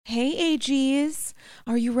Hey, AGs.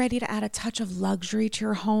 Are you ready to add a touch of luxury to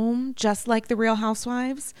your home, just like the Real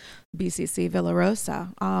Housewives? BCC Villa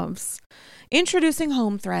Rosa. Introducing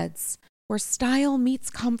Home Threads, where style meets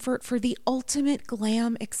comfort for the ultimate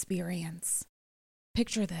glam experience.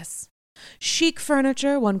 Picture this. Chic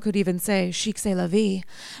furniture, one could even say chic c'est la vie,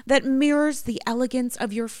 that mirrors the elegance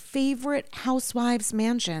of your favorite housewives'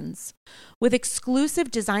 mansions. With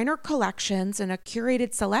exclusive designer collections and a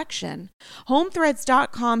curated selection,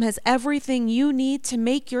 HomeThreads.com has everything you need to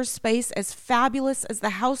make your space as fabulous as the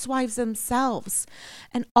housewives themselves,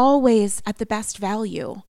 and always at the best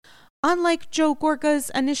value. Unlike Joe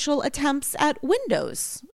Gorga's initial attempts at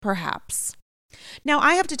windows, perhaps. Now,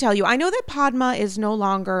 I have to tell you, I know that Padma is no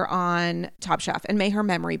longer on Top Chef, and may her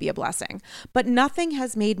memory be a blessing, but nothing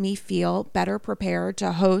has made me feel better prepared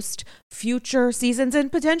to host future seasons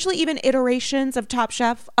and potentially even iterations of Top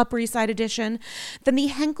Chef Upper East Side Edition than the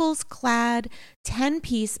Henkel's Clad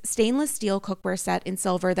 10-piece stainless steel cookware set in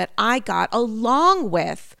silver that I got, along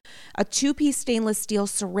with a 2-piece stainless steel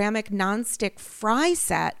ceramic nonstick fry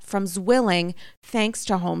set from Zwilling, thanks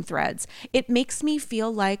to Home Threads. It makes me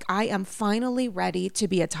feel like I am finally ready to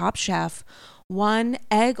be a top chef, one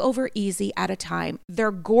egg over easy at a time.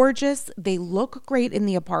 They're gorgeous. They look great in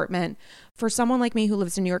the apartment. For someone like me who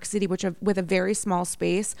lives in New York City, with a very small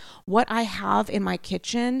space, what I have in my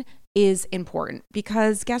kitchen is important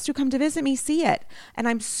because guests who come to visit me see it. And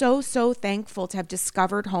I'm so thankful to have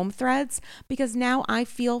discovered Home Threads because now I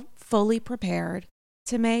feel fully prepared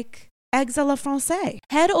to make eggs a la française.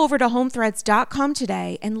 Head over to HomeThreads.com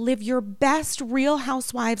today and live your best Real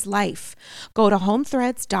Housewives life. Go to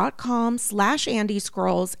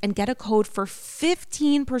HomeThreads.com/AndyScrolls and get a code for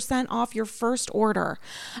 15% off your first order.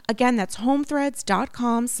 Again, that's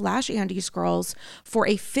HomeThreads.com/AndyScrolls for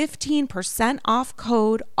a 15% off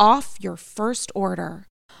code off your first order.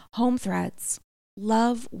 Home Threads.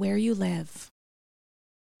 Love where you live.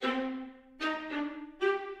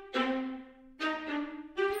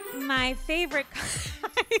 My favorite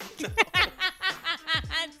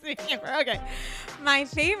okay. My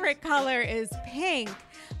favorite color is pink,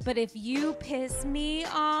 but if you piss me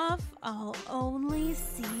off, I'll only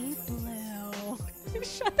see blue.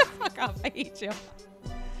 Shut the fuck up. I hate you.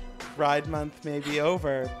 Pride month may be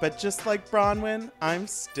over, but just like Bronwyn, I'm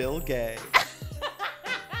still gay.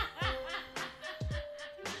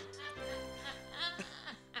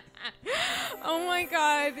 Oh my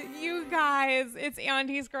God, you guys, it's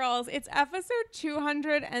Auntie's Girls. It's episode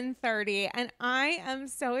 230, and I am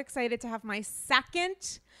so excited to have my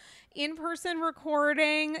second in-person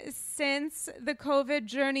recording since the COVID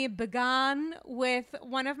journey began with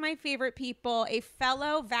one of my favorite people, a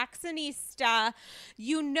fellow vaccinista.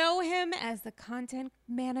 You know him as the content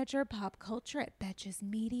manager pop culture at Betches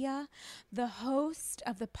Media, the host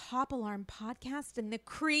of the Pop Alarm podcast, and the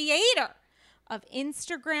creator of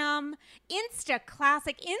Instagram, Insta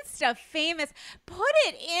Classic, Insta Famous. Put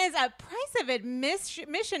it is a price of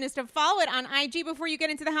admission is to follow it on IG before you get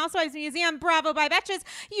into the Housewives Museum. Bravo by Betches.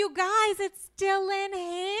 You guys, it's Dylan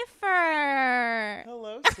Hafer.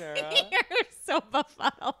 Hello, Sarah. You're so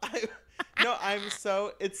befuddled.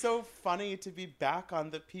 It's so funny to be back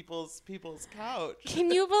on the people's couch.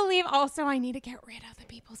 Can you believe also I need to get rid of the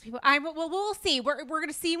people's people? We'll see. We're going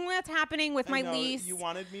to see what's happening with my lease. You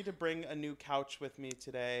wanted me to bring a new couch with me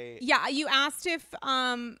today. Yeah, you asked if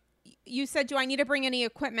you said, do I need to bring any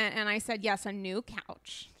equipment? And I said, yes, a new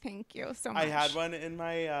couch. Thank you so much. I had one in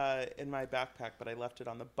my backpack, but I left it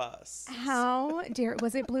on the bus. How dear.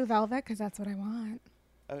 Was it blue velvet? Because that's what I want.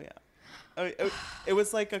 Oh, yeah. It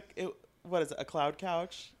was like what is it? A cloud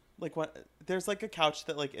couch? Like what? There's like a couch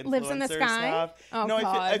that like influencers lives in the sky. Have. Oh, no,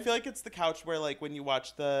 God. I feel like it's the couch where like when you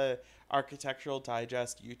watch the Architectural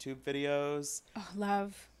Digest YouTube videos. Oh,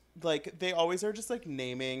 love. Like they always are just like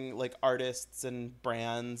naming like artists and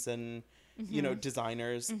brands and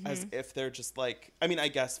designers as if they're just like, I mean, I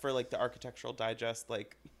guess for like the Architectural Digest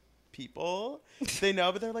like people they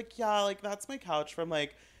know, but they're like, yeah, like that's my couch from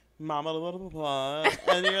like Mama blah, blah, blah.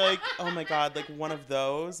 And you're like, oh my God, like one of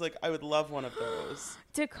those. Like I would love one of those.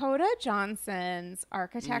 Dakota Johnson's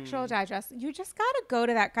Architectural Digest. You just got to go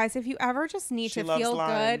to that, guys. If you ever just need to feel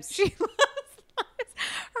limes. good. She loves limes.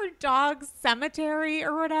 Her dog's cemetery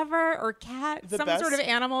or whatever, or cat. Some sort of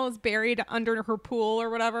animal is buried under her pool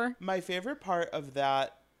or whatever. My favorite part of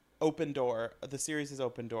that Open Door, the series is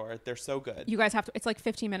Open Door. They're so good. You guys have to, it's like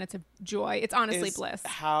 15 minutes of joy. It's honestly bliss.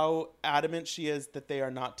 How adamant she is that they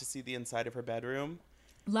are not to see the inside of her bedroom.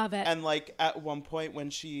 Love it. And like at one point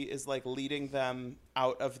when she is like leading them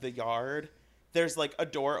out of the yard, there's like a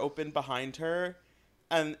door open behind her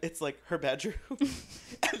and it's like her bedroom and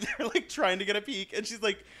they're like trying to get a peek and she's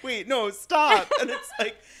like, wait, no, stop. And it's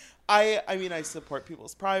like, I mean, I support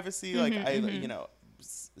people's privacy. Like you know,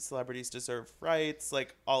 celebrities deserve rights,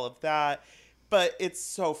 like all of that. But it's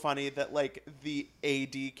so funny that like the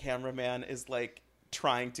AD cameraman is like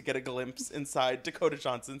trying to get a glimpse inside Dakota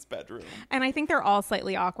Johnson's bedroom. And I think they're all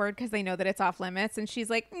slightly awkward because they know that it's off limits. And she's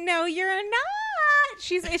like, no, you're not.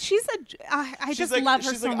 I just like, love her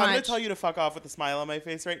she's so like, much. I'm going to tell you to fuck off with a smile on my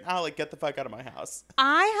face right now. Like, get the fuck out of my house.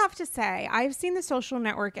 I have to say, I've seen The Social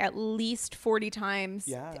Network at least 40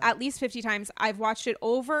 times, at least 50 times. I've watched it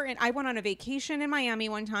over, and I went on a vacation in Miami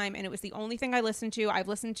one time, and it was the only thing I listened to. I've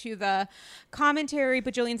listened to the commentary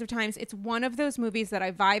bajillions of times. It's one of those movies that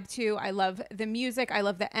I vibe to. I love the music. I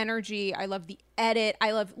love the energy. I love the edit.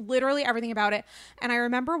 I love literally everything about it. And I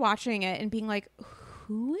remember watching it and being like,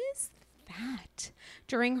 who is that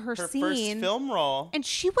during her scene? First film role. And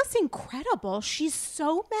she was incredible. She's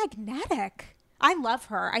so magnetic. I love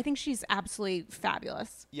her. I think she's absolutely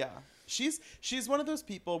fabulous. Yeah. She's one of those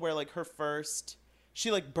people where like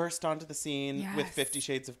she like burst onto the scene with 50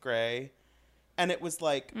 Shades of Grey. And it was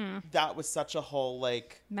like, that was such a whole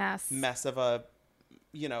like mess of a,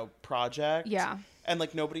 you know, project. Yeah. And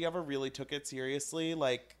like nobody ever really took it seriously.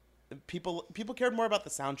 Like people cared more about the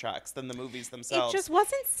soundtracks than the movies themselves. It just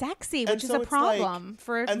wasn't sexy, which is a problem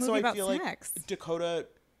for a movie about sex. Like Dakota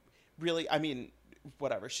really, I mean,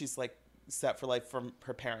 whatever. She's like set for life from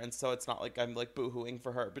her parents, so it's not like I'm like boo-hooing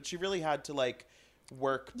for her. But she really had to like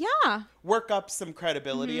work up some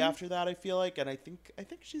credibility after that, I feel like. And I think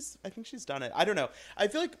she's done it. I don't know. I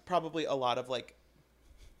feel like probably a lot of like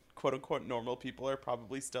quote unquote normal people are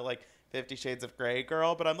probably still like 50 Shades of Grey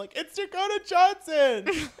girl, but I'm like, it's Dakota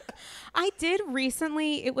Johnson. I did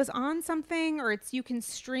recently, it was on something, or you can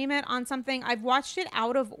stream it on something. I've watched it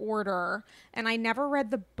out of order and I never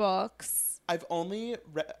read the books. I've only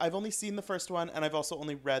seen the first one, and I've also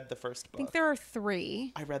only read the first book. I think there are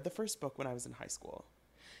 3. I read the first book when I was in high school.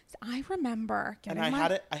 So I remember I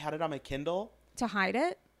had it on my Kindle to hide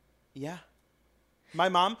it. Yeah. My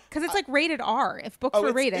mom, because it's like rated R if books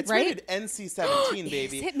were rated, it's right? Rated NC-17,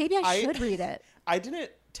 baby. Maybe I should read it. I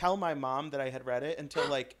didn't tell my mom that I had read it until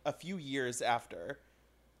like a few years after,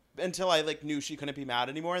 until I like knew she couldn't be mad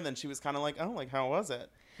anymore, and then she was kind of like, "Oh, like how was it?"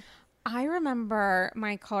 I remember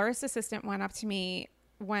my colorist assistant went up to me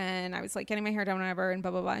when I was like getting my hair done, whatever, and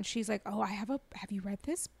blah blah blah, and she's like, "Oh, have you read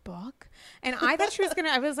this book?" And I thought she was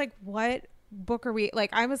gonna. I was like, "What book are we?"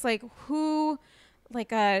 Like I was like, "Who?"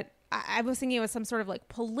 Like I was thinking it was some sort of like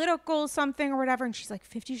political something or whatever. And she's like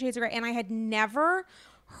 50 Shades of Grey. And I had never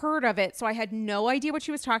heard of it. So I had no idea what she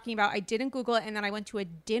was talking about. I didn't Google it. And then I went to a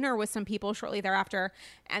dinner with some people shortly thereafter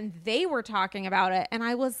and they were talking about it. And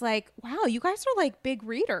I was like, wow, you guys are like big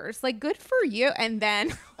readers. Like good for you. And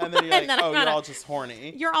then you're like, oh, you're all just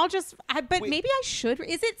horny. You're all just, but maybe I should.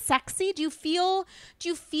 Is it sexy? Do you feel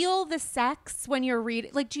the sex when you're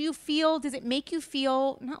reading? Like, does it make you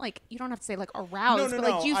feel, not like, you don't have to say like aroused, but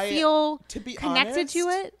like, do you feel connected to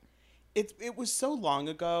it? It was so long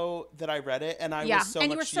ago that I read it, and I was so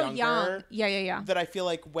much younger. Yeah. That I feel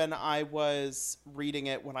like when I was reading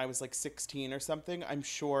it when I was like 16 or something, I'm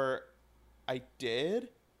sure I did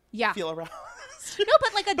feel aroused. No,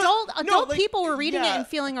 but like adult people were reading it and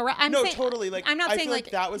feeling aroused. Totally. Like I'm not I saying feel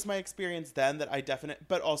like that was my experience then. That I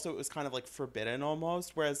but also it was kind of like forbidden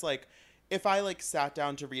almost. Whereas like if I like sat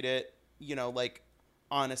down to read it, you know, like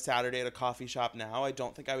on a Saturday at a coffee shop now, I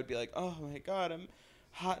don't think I would be like, oh my God, I'm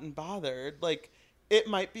hot and bothered. Like it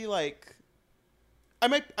might be like I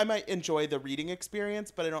might enjoy the reading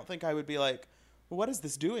experience, but I don't think I would be like, well, what is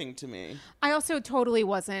this doing to me? I also totally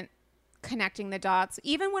wasn't connecting the dots,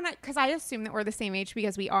 even when because I assume that we're the same age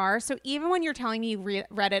because we are. So even when you're telling me you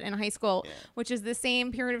read it in high school, which is the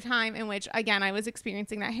same period of time in which, again, I was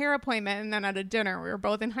experiencing that hair appointment, and then at a dinner, we were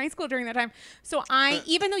both in high school during that time. So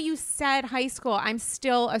even though you said high school, I'm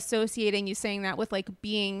still associating you saying that with like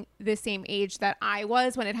being the same age that I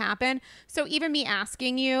was when it happened. So even me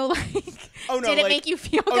asking you, like, did it make you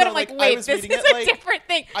feel good? I'm like, wait, this is a different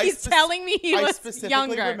thing. He's telling me he was younger. I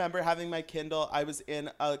specifically remember having my Kindle. I was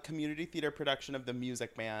in a community theater production of The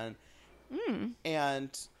Music Man,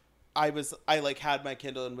 and I like had my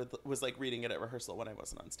Kindle and was like reading it at rehearsal when I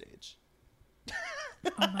wasn't on stage.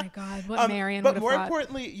 Oh my God, what Marion would have thought. But more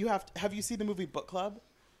importantly, have you seen the movie Book Club?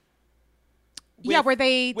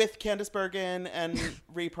 With Candace Bergen and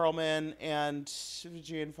Rhea Perlman and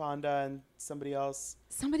Jane Fonda and somebody else,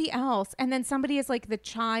 and then somebody is like the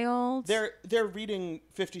child. They're reading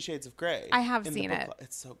 50 Shades of Grey. I have seen it.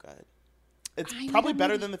 It's so good. It's I probably never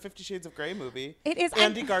better movie. than the 50 Shades of Grey movie. It is.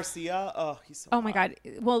 Andy Garcia. Oh, he's so Oh my hot.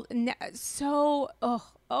 God. Well,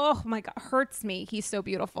 oh my God. Hurts me. He's so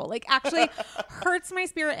beautiful. Like, actually hurts my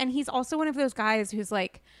spirit. And he's also one of those guys who's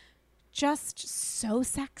like just so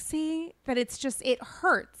sexy that it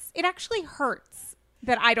hurts. It actually hurts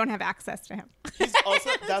that I don't have access to him. He's also,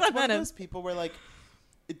 that's one of those people where like,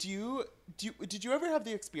 did you ever have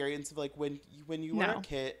the experience of like when you were No. a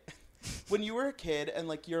kid, when you were a kid and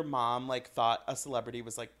like your mom like thought a celebrity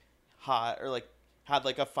was like hot or like had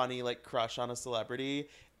like a funny like crush on a celebrity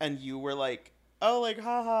and you were like, oh, like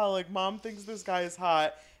haha, like mom thinks this guy is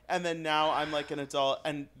hot, and then now I'm like an adult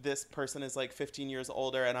and this person is like 15 years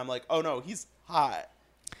older and I'm like, oh no, he's hot.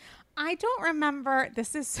 I don't remember.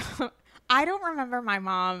 I don't remember my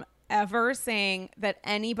mom ever saying that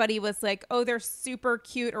anybody was like, oh, they're super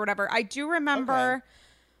cute or whatever. I do remember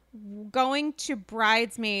going to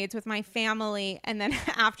Bridesmaids with my family, and then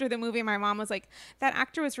after the movie my mom was like, that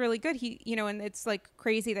actor was really good, he, you know, and it's like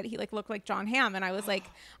crazy that he like looked like John Hamm, and I was like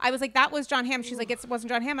that was John Hamm. She's like, it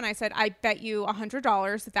wasn't John Hamm, and I said, I bet you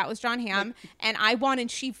 $100 that was John Hamm, and I won, and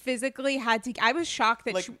she physically had to. I was shocked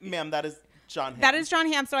that Like, ma'am, that is John Hamm. that is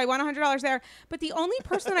John Hamm, so I won $100 there. But the only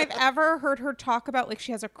person I've ever heard her talk about like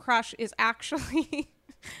she has a crush is actually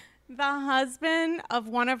the husband of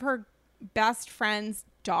one of her best friend's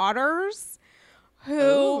daughters, who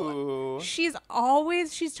Ooh. she's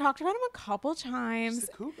talked about him a couple times. She's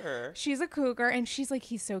a cougar. She's a cougar, and she's like,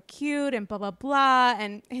 he's so cute and blah blah blah,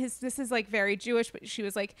 and this is like very Jewish, but she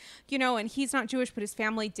was like, you know, and he's not Jewish, but his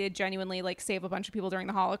family did genuinely like save a bunch of people during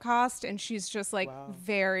the Holocaust, and she's just like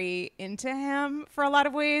very into him for a lot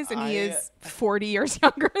of ways, and he is 40 years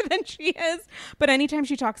younger than she is, but anytime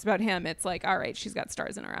she talks about him, it's like, all right, she's got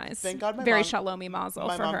stars in her eyes. Thank God my very mom- Shalomi Mazel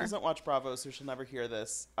My for mom her. doesn't watch Bravo, so she'll never hear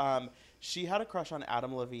this. She had a crush on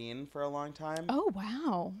Adam Levine for a long time. Oh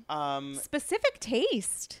wow. Um, Specific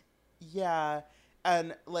taste. yeah,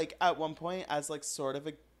 and like at one point, as like sort of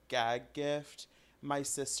a gag gift, my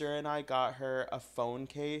sister and I got her a phone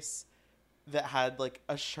case that had like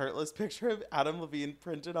a shirtless picture of Adam Levine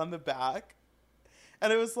printed on the back,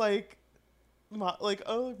 and it was like,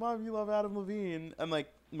 oh, mom, you love Adam Levine, and like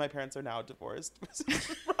my parents are now divorced.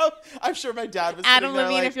 I'm sure my dad was Adam sitting there,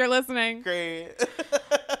 Levine, like, if you're listening. great.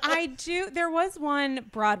 I do. There was one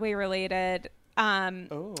Broadway related.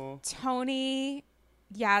 Oh. Tony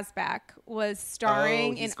Yazbek was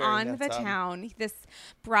starring in he's very On the handsome. Town. This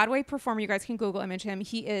Broadway performer, you guys can Google image him.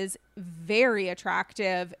 He is very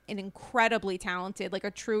attractive and incredibly talented, like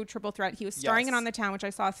a true triple threat. He was starring in Yes. On the Town, which I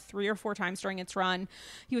saw 3 or 4 times during its run.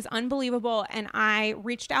 He was unbelievable, and I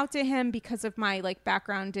reached out to him because of my like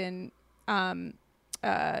background in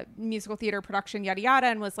musical theater production, yada yada,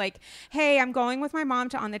 and was like, hey, I'm going with my mom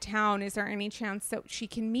to On the Town, is there any chance that she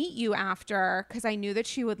can meet you after, because I knew that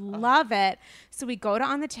she would love it. So we go to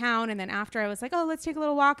On the Town, and then after I was like, oh, let's take a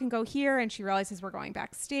little walk and go here, and she realizes we're going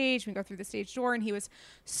backstage. We go through the stage door, and he was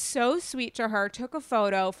so sweet to her, took a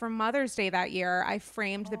photo for Mother's Day that year. I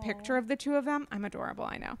framed the picture of the two of them. I'm adorable,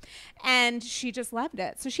 I know, and she just loved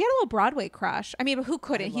it. So she had a little Broadway crush. I mean, who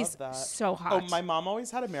couldn't? love He's that. so hot. Oh, my mom always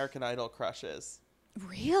had American Idol crushes.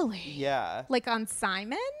 Really? Yeah. Like on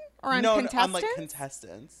Simon or on No, contestants? on like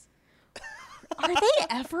contestants. Are they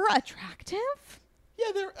ever attractive? Yeah,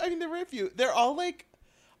 they're very few. They're all like,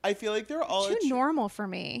 I feel like they're all Too normal for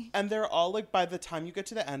me. and they're all like, by the time you get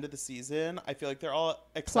to the end of the season, I feel like they're all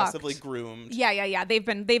excessively groomed. Yeah. They've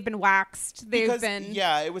been waxed. They've Because been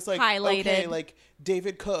it was like, highlighted. okay, like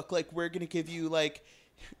David Cook, like we're gonna give you like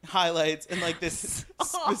highlights and like this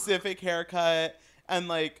specific haircut, and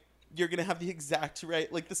like you're gonna have the exact right,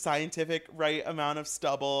 like the scientific right amount of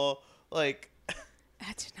stubble. Like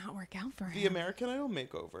that did not work out for the him. American Idol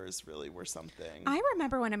makeovers really were something. I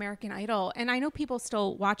remember when American Idol, and I know people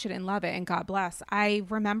still watch it and love it, and God bless. I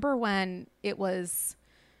remember when it was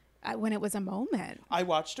a moment. I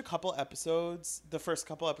watched a couple episodes, the first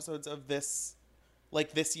couple episodes of this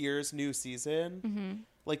year's new season,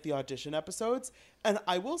 like the audition episodes, and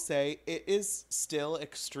I will say it is still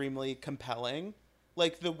extremely compelling.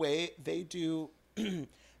 Like the way they do,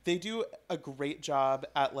 they do a great job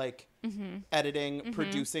at like editing,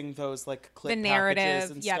 producing those like clip The packages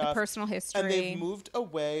narrative, and yeah, stuff. the personal history. And they've moved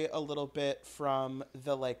away a little bit from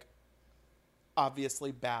the like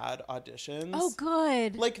obviously bad auditions. Oh,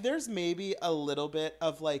 good. Like there's maybe a little bit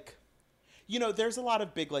of like, you know, there's a lot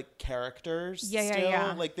of big like characters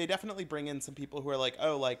still. Like they definitely bring in some people who are like,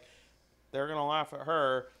 oh, like they're gonna laugh at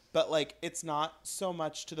her, but like it's not so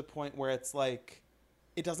much to the point where it's like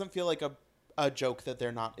it doesn't feel like a joke that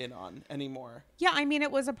they're not in on anymore. Yeah, I mean,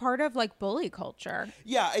 it was a part of like bully culture.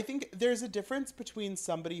 Yeah, I think there's a difference between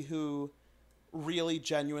somebody who really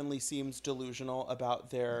genuinely seems delusional about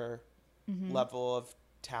their level of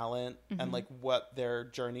talent and like what their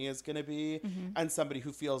journey is going to be, and somebody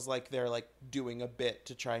who feels like they're like doing a bit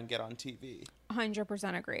to try and get on TV.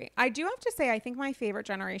 100% agree. I do have to say, I think my favorite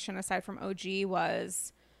generation aside from OG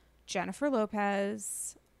was Jennifer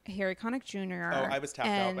Lopez, Harry Connick Jr. Oh, I was tapped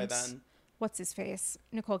out by then. What's his face?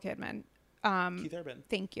 Nicole Kidman. Keith Urban.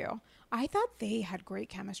 Thank you. I thought they had great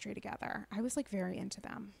chemistry together. I was like very into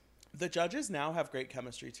them. The judges now have great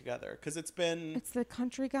chemistry together because it's the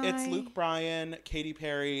country guy. It's Luke Bryan, Katy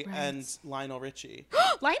Perry, and Lionel Richie.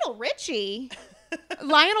 Lionel Richie.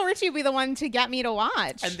 Lionel Richie would be the one to get me to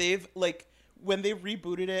watch. And they've like when they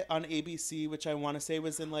rebooted it on ABC, which I want to say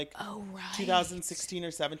was in like 2016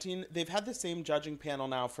 or 17. They've had the same judging panel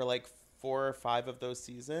now for like 4 or 5 of those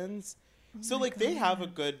seasons. So like they have a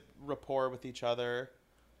good rapport with each other.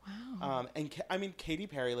 Wow. And I mean, Katy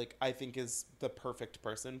Perry, like, I think is the perfect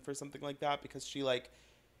person for something like that because she, like,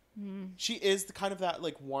 she is the kind of that,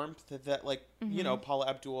 like, warmth that like, you know, Paula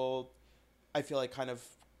Abdul, I feel like kind of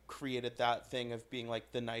created that thing of being,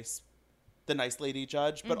 like, the nice lady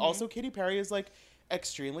judge. But also Katy Perry is, like,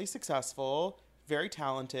 extremely successful, very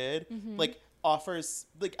talented, like, offers,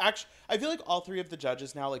 like, actually, I feel like all 3 of the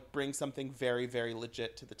judges now, like, bring something very, very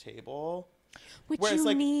legit to the table. Whereas,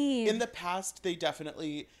 like, in the past, they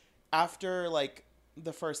definitely, after, like,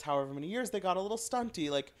 the first however many years, they got a little stunty,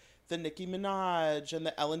 like, the Nicki Minaj and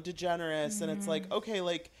the Ellen DeGeneres, and it's like, okay,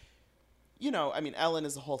 like, you know, I mean, Ellen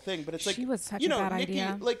is the whole thing, but it's like, she was such you know, a bad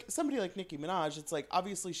idea. Like, somebody like Nicki Minaj, it's like,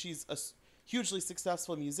 obviously she's a hugely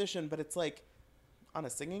successful musician, but it's like, on a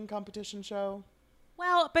singing competition show.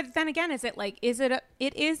 Well, but then again, it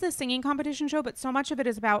is a singing competition show, but so much of it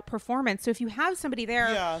is about performance. So if you have somebody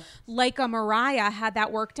there like a Mariah had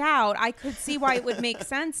that worked out, I could see why it would make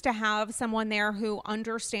sense to have someone there who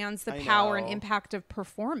understands the power and impact of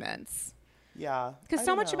performance. Yeah. Because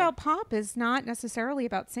so much about pop is not necessarily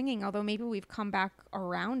about singing, although maybe we've come back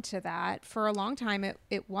around to that. For a long time,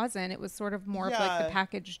 it wasn't. It was sort of more of like the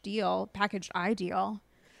packaged ideal.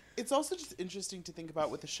 It's also just interesting to think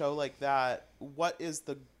about with a show like that, what is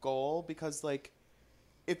the goal? Because, like,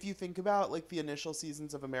 if you think about, like, the initial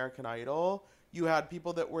seasons of American Idol, you had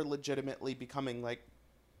people that were legitimately becoming, like,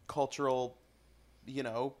 cultural, you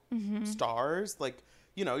know, stars. Like,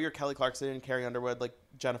 you know, your Kelly Clarkson and Carrie Underwood, like,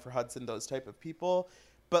 Jennifer Hudson, those type of people.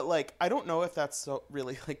 But, like, I don't know if that's so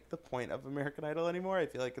really, like, the point of American Idol anymore. I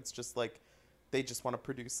feel like it's just, like, they just want to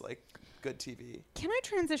produce, like, good TV. Can I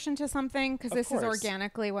transition to something? Because this is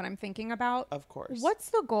organically what I'm thinking about. Of course. What's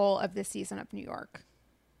the goal of this season of New York?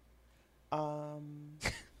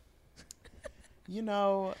 You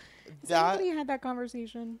know, that... Somebody had that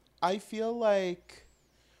conversation. I feel like...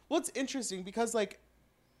 Well, it's interesting because, like,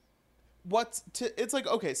 it's like,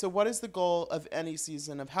 okay, so what is the goal of any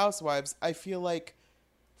season of Housewives? I feel like,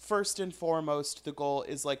 first and foremost, the goal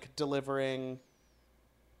is, like, delivering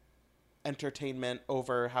entertainment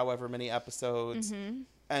over however many episodes,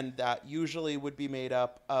 and that usually would be made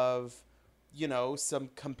up of, you know, some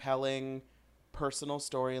compelling personal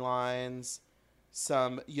storylines,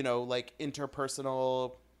 some, you know, like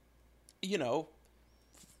interpersonal, you know,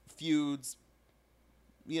 feuds,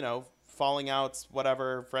 you know, falling outs,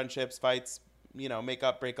 whatever, friendships, fights, you know, make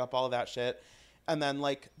up, break up, all of that shit. And then,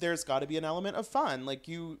 like, there's got to be an element of fun. Like,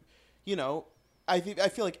 you know, I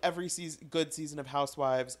feel like every good season of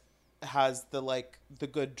Housewives has the, like, the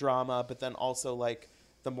good drama, but then also, like,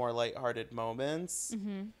 the more lighthearted moments.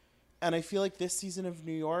 And I feel like this season of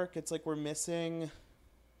New York, it's like we're missing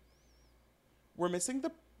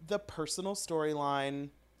the personal storyline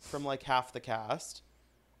from, like, half the cast.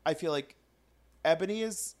 I feel like Ebony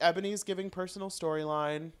is giving personal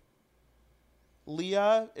storyline.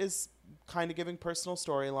 Leah is kind of giving personal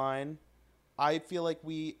storyline. I feel like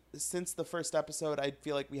since the first episode, I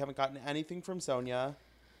feel like we haven't gotten anything from Sonia,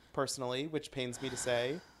 personally, which pains me to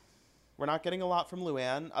say. We're not getting a lot from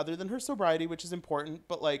Luann, other than her sobriety, which is important,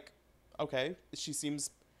 but, like, okay, she seems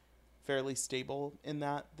fairly stable in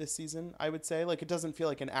that this season, I would say. Like, it doesn't feel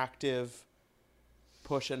like an active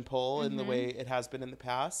push and pull in the way it has been in the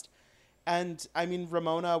past. And, I mean,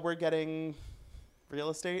 Ramona, we're getting real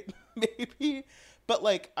estate, maybe. But,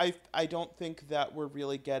 like, I don't think that we're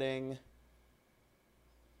really getting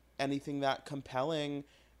anything that compelling.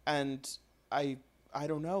 And I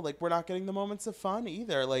don't know. Like, we're not getting the moments of fun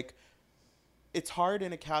either. Like, it's hard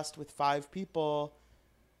in a cast with 5 people,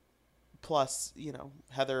 plus, you know,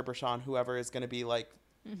 Heather, Brashawn, whoever is going to be, like,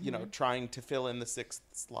 you know, trying to fill in the 6th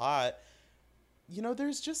slot. You know,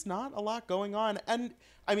 there's just not a lot going on. And,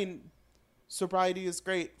 I mean, sobriety is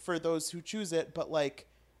great for those who choose it, but, like,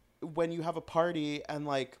 when you have a party and,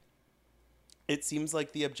 like, it seems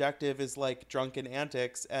like the objective is like drunken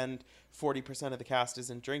antics and 40% of the cast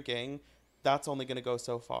isn't drinking. That's only going to go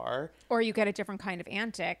so far. Or you get a different kind of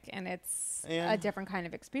antic and it's a different kind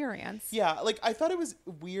of experience. Yeah, like I thought it was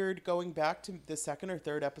weird going back to the second or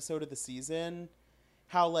third episode of the season,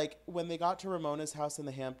 how like when they got to Ramona's house in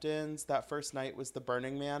the Hamptons, that first night was the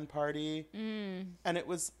Burning Man party. And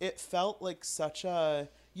it felt like such a,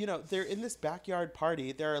 you know, they're in this backyard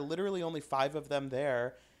party. There are literally only 5 of them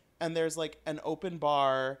there. And there's like an open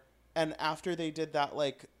bar. And after they did that,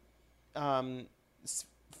 like,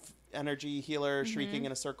 energy healer shrieking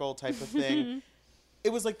in a circle type of thing,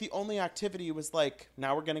 it was like the only activity was like,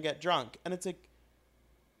 now we're going to get drunk. And it's like,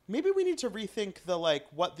 maybe we need to rethink the, like,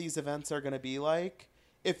 what these events are going to be like.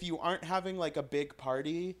 If you aren't having like a big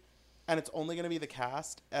party and it's only going to be the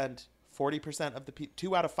cast and 40% of the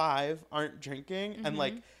 2 out of 5 aren't drinking, and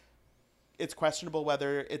like it's questionable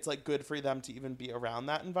whether it's like good for them to even be around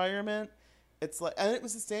that environment. It's like, and it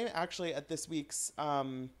was the same actually at this week's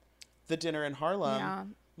the dinner in Harlem. Yeah.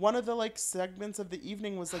 One of the like segments of the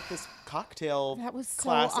evening was like this cocktail That was so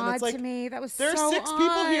class, and odd it's like, to me. That was there so are 6 odd.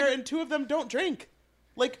 people here and 2 of them don't drink.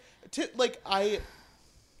 Like,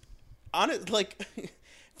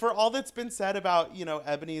 for all that's been said about, you know,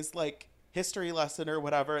 Ebony's like history lesson or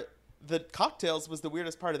whatever, the cocktails was the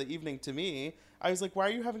weirdest part of the evening to me. I was like, why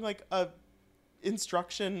are you having like a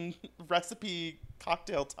instruction recipe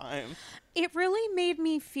cocktail time? It really made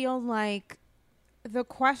me feel like the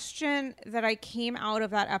question that I came out of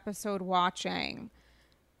that episode watching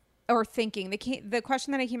or thinking, the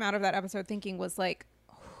question that I came out of that episode thinking was like,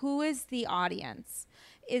 who is the audience?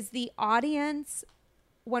 Is the audience,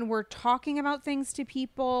 when we're talking about things to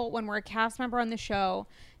people, when we're a cast member on the show,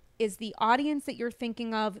 is the audience that you're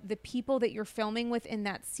thinking of the people that you're filming with in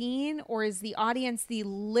that scene, or is the audience the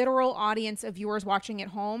literal audience of viewers watching at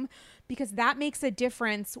home? Because that makes a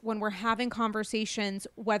difference when we're having conversations,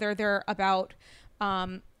 whether they're about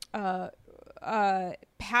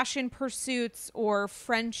passion pursuits or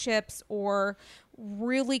friendships or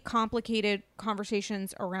really complicated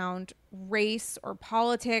conversations around race or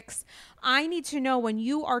politics. I need to know, when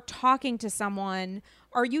you are talking to someone,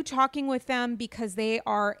 are you talking with them because they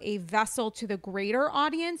are a vessel to the greater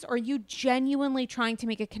audience, or are you genuinely trying to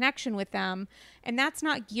make a connection with them? And that's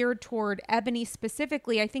not geared toward Ebony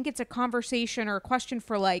specifically. I think it's a conversation or a question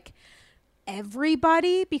for like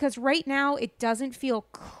everybody, because right now it doesn't feel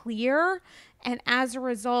clear. And as a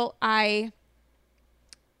result, I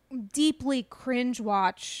deeply cringe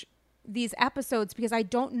watch these episodes because I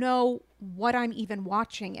don't know what I'm even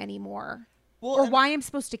watching anymore, or why I'm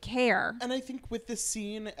supposed to care. And I think with the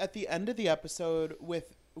scene at the end of the episode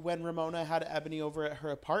with when Ramona had Ebony over at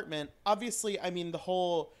her apartment, obviously, I mean,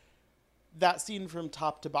 that scene from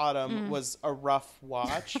top to bottom was a rough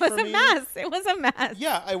watch. It was a mess. It was a mess.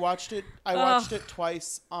 Yeah, I watched it. I watched it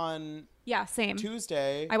twice on same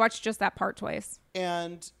Tuesday. I watched just that part twice.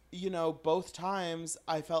 And, you know, both times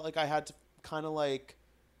I felt like I had to kind of like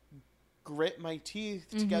grit my teeth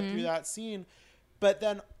to get through that scene. But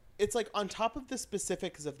then it's like on top of the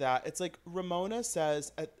specifics of that, it's like Ramona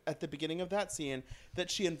says at the beginning of that scene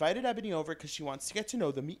that she invited Ebony over because she wants to get to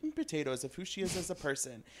know the meat and potatoes of who she is as a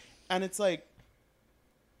person. And it's like,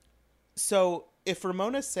 so if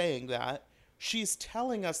Ramona's saying that, she's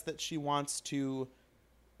telling us that she wants to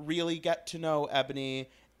really get to know Ebony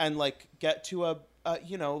and like get to a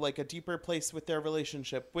you know, like a deeper place with their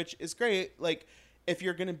relationship, which is great. Like, if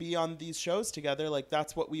you're going to be on these shows together, like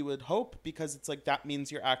that's what we would hope, because it's like, that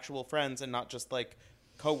means you're actual friends and not just like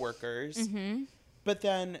coworkers. But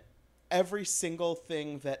then every single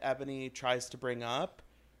thing that Ebony tries to bring up,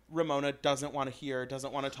 Ramona doesn't want to hear,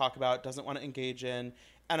 doesn't want to talk about, doesn't want to engage in.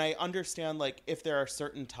 And I understand, like, if there are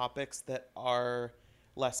certain topics that are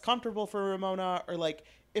less comfortable for Ramona, or like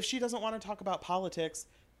if she doesn't want to talk about politics,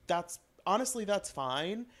 that's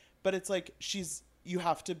fine. But it's like, you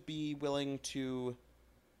have to be willing to,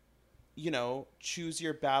 you know, choose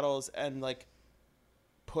your battles and like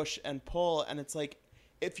push and pull. And it's like,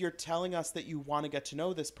 if you're telling us that you want to get to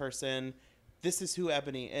know this person, this is who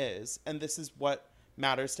Ebony is, and this is what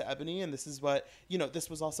matters to Ebony, and this is what, you know, this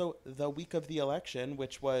was also the week of the election,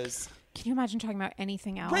 which was... Can you imagine talking about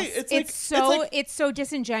anything else? Right, it's so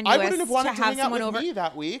disingenuous. I wouldn't have wanted to hang out with over me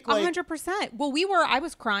that week. 100%. Well, I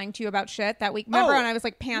was crying to you about shit that week. Remember? And I was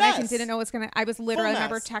like panicked and didn't know what's gonna. I was literally, I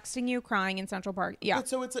remember texting you crying in Central Park. Yeah. But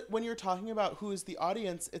so it's like, when you're talking about who is the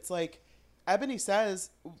audience, it's like Ebony says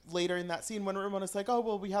later in that scene when Ramona's like, "Oh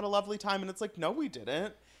well, we had a lovely time," and it's like, "No, we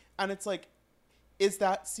didn't." And it's like, is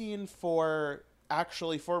that scene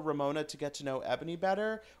actually for Ramona to get to know Ebony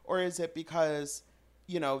better, or is it because,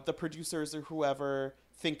 you know, the producers or whoever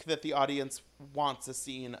think that the audience wants a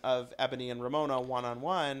scene of Ebony and Ramona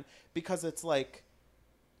one-on-one, because it's like,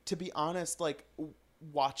 to be honest, like,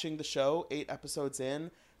 watching the show 8 episodes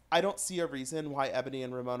in, I don't see a reason why Ebony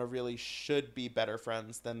and Ramona really should be better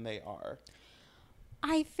friends than they are.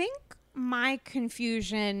 I think my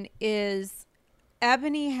confusion is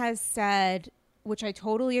Ebony has said, which I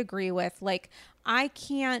totally agree with, like, I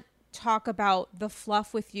can't talk about the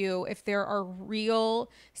fluff with you if there are real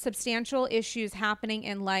substantial issues happening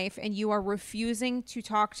in life and you are refusing to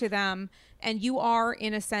talk to them, and you are,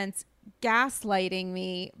 in a sense, gaslighting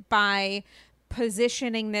me by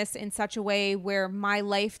positioning this in such a way where my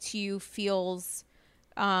life to you feels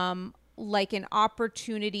like an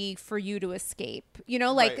opportunity for you to escape. You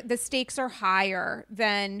know, like, Right. the stakes are higher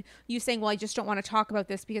than you saying, well, I just don't want to talk about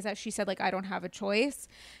this because, as she said, like, I don't have a choice.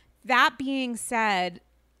 That being said,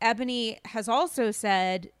 Ebony has also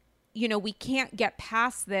said, you know, we can't get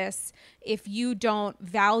past this if you don't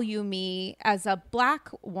value me as a Black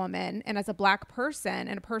woman and as a Black person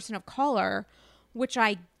and a person of color, which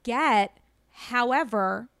I get.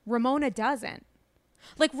 However, Ramona doesn't.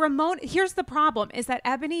 Like, Ramona, here's the problem, is that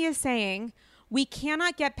Ebony is saying, we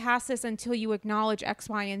cannot get past this until you acknowledge X,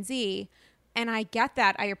 Y, and Z. And I get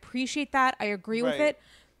that. I appreciate that. I agree with Right. it.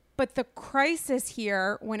 But the crisis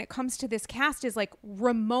here when it comes to this cast is, like,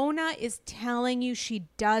 Ramona is telling you she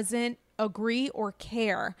doesn't agree or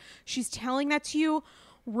care. She's telling that to you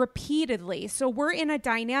repeatedly. So we're in a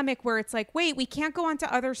dynamic where it's like, wait, we can't go on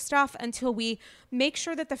to other stuff until we make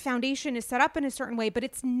sure that the foundation is set up in a certain way, but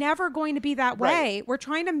it's never going to be that way. Right. We're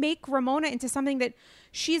trying to make Ramona into something that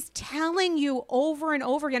she's telling you over and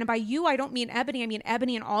over again. And by you, I don't mean Ebony. I mean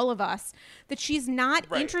Ebony and all of us, that she's not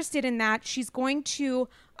Right. interested in that. She's going to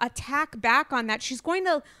attack back on that. She's going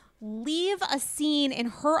to leave a scene in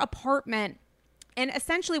her apartment. And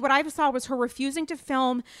essentially what I saw was her refusing to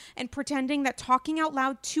film and pretending that talking out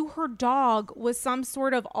loud to her dog was some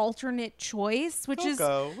sort of alternate choice, which is,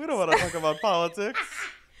 Go. We don't want to talk about politics.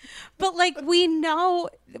 but like, we know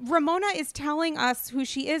Ramona is telling us who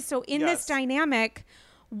she is. So in this Yes. dynamic,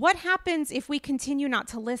 what happens if we continue not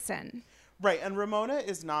to listen? Right, and Ramona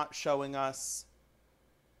is not showing us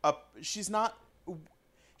she's not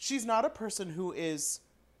a person who is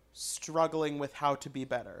struggling with how to be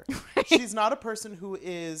better. Right. She's not a person who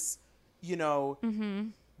is, you know,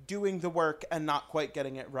 doing the work and not quite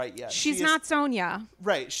getting it right yet. She's She is- not Sonia.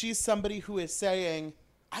 Right, she's somebody who is saying,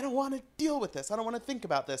 I don't want to deal with this. I don't want to think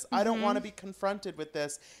about this. I don't want to be confronted with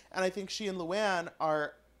this. And I think she and Luann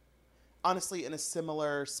are honestly in a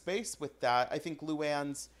similar space with that. I think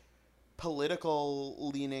Luann's political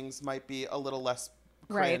leanings might be a little less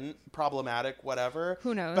Right. problematic, whatever.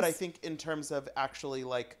 Who knows? But I think in terms of actually,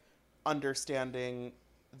 like, understanding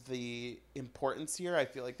the importance here, I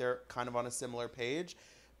feel like they're kind of on a similar page.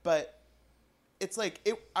 But it's like,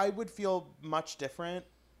 I would feel much different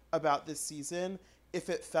about this season if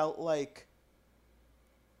it felt like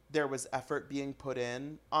there was effort being put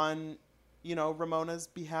in on, you know, Ramona's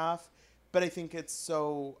behalf. But I think it's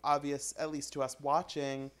so obvious, at least to us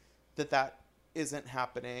watching, that isn't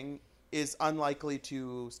happening, is unlikely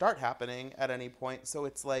to start happening at any point. So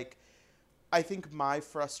it's like, I think my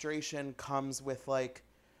frustration comes with, like,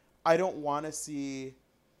 I don't want to see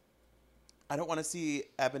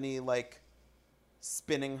Ebony, like,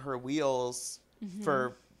 spinning her wheels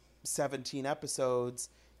for 17 episodes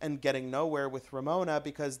and getting nowhere with Ramona,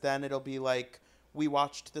 because then it'll be like, we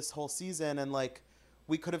watched this whole season and, like,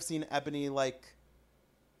 we could have seen Ebony, like,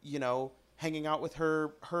 you know, hanging out with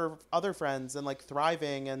her other friends and, like,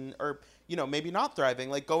 thriving, and, or, you know, maybe not thriving,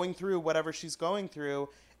 like, going through whatever she's going through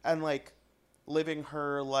and, like, living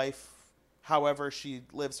her life however she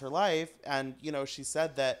lives her life. And, you know, she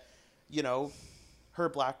said that, you know, her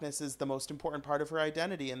Blackness is the most important part of her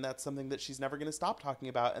identity, and that's something that she's never going to stop talking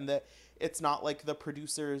about, and that it's not like the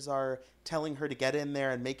producers are telling her to get in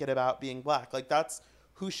there and make it about being Black. Like, that's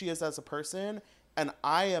who she is as a person, and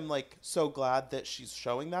I am, like, so glad that she's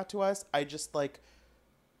showing that to us. I just, like,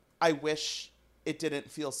 I wish it didn't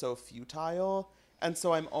feel so futile, and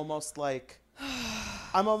so I'm almost like,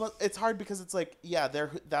 it's hard because it's like, yeah,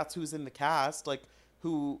 that's who's in the cast, like,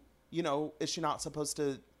 who, you know, is she not supposed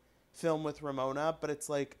to film with Ramona? But it's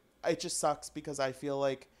like, it just sucks because I feel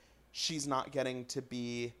like she's not getting to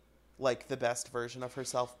be, like, the best version of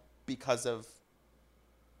herself because of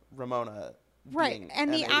Ramona. Right.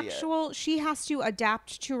 And the actual, she has to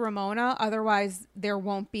adapt to Ramona. Otherwise, there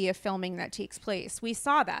won't be a filming that takes place. We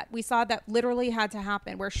saw that. Literally had to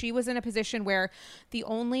happen, where she was in a position where the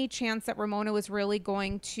only chance that Ramona was really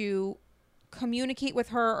going to communicate with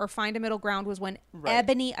her or find a middle ground was when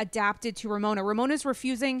Ebony adapted to Ramona. Ramona's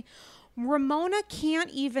refusing Ramona can't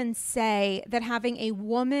even say that having a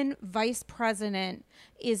woman vice president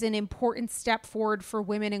is an important step forward for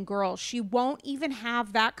women and girls. She won't even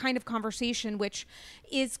have that kind of conversation, which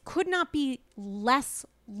could not be less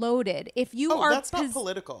loaded. If you are that's not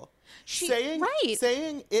political. Saying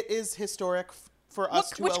it is historic for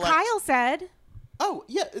us to which elect. Kyle said. Oh,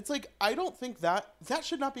 yeah, it's like, I don't think that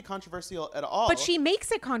should not be controversial at all. But she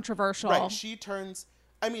makes it controversial. Right,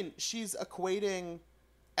 she's equating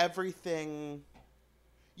everything,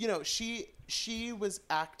 she was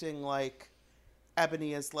acting like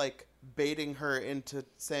Ebony is like baiting her into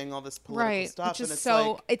saying all this political stuff. Which is and it's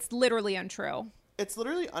so, like, it's literally untrue. It's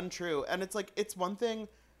literally untrue. And it's like, it's one thing,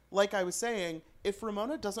 like I was saying, if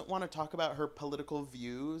Ramona doesn't want to talk about her political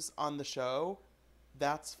views on the show,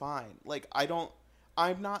 that's fine. Like,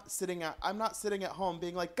 I'm not sitting at home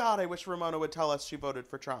being like, God, I wish Ramona would tell us she voted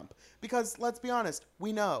for Trump. Because let's be honest,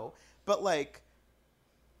 we know. But like,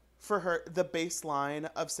 for her, the baseline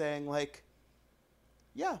of saying like,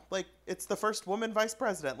 yeah, like, it's the first woman vice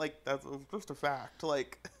president. Like, that's just a fact.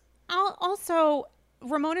 Like, also,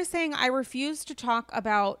 Ramona's saying, I refuse to talk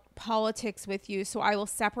about politics with you, so I will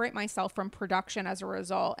separate myself from production as a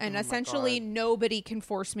result. And essentially, nobody can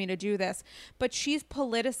force me to do this. But she's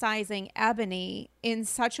politicizing Ebony in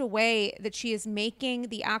such a way that she is making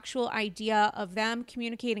the actual idea of them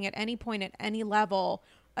communicating at any point, at any level,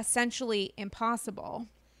 essentially impossible.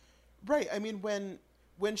 Right. I mean, when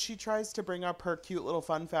she tries to bring up her cute little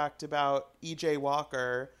fun fact about E.J.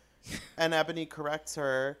 Walker and Ebony corrects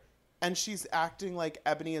her, and she's acting like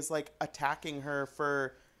Ebony is like attacking her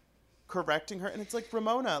for correcting her. And it's like,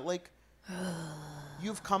 Ramona, like,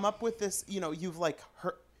 you've come up with this,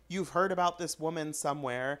 you've heard about this woman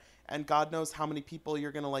somewhere, and God knows how many people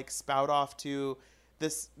you're going to like spout off to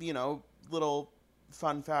this, little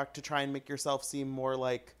fun fact to try and make yourself seem more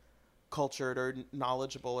like cultured or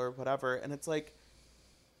knowledgeable or whatever. And it's like,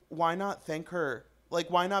 why not thank her? Like,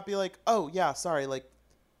 why not be like, oh yeah, sorry, like,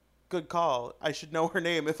 good call. I should know her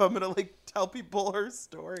name if I'm gonna like tell people her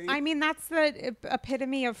story. I mean, that's the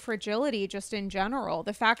epitome of fragility just in general.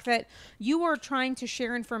 The fact that you are trying to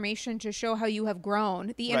share information to show how you have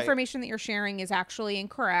grown. The information that you're sharing is actually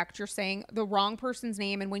incorrect. You're saying the wrong person's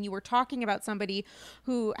name. And when you were talking about somebody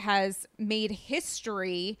who has made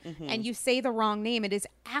history and you say the wrong name, it is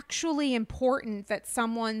actually important that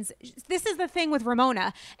this is the thing with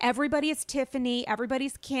Ramona. Everybody is Tiffany.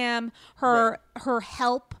 Everybody's Kim. Her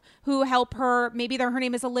help who help her. Maybe her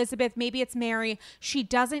name is Elizabeth. Maybe it's Mary. She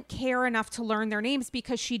doesn't care enough to learn their names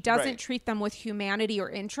because she doesn't treat them with humanity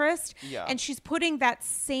or interest. Yeah. And she's putting that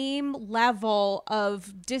same level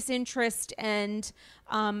of disinterest and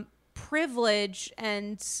privilege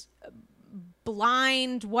and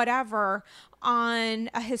blind whatever on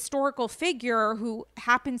a historical figure who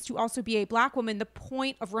happens to also be a Black woman. The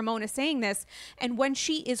point of Ramona saying this, and when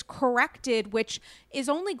she is corrected, which is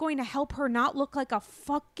only going to help her not look like a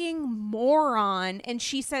fucking moron, and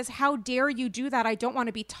she says, how dare you do that? I don't want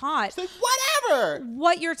to be taught. It's like, whatever.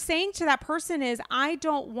 What you're saying to that person is, I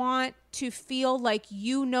don't want to feel like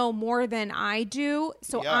you know more than I do,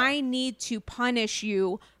 so I need to punish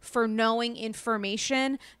you for knowing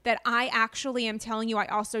information that I actually am telling you I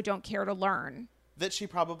also don't care to learn. That she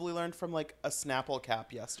probably learned from like a Snapple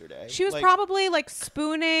cap yesterday. She was probably like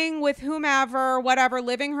spooning with whomever, whatever,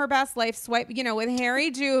 living her best life, with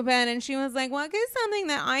Harry Dubin, and she was like, what is something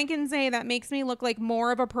that I can say that makes me look like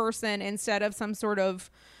more of a person instead of some sort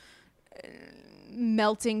of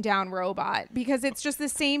melting down robot, because it's just the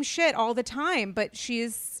same shit all the time. But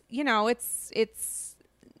she's, it's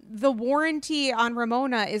the warranty on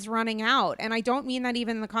Ramona is running out. And I don't mean that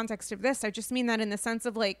even in the context of this. I just mean that in the sense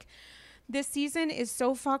of like, this season is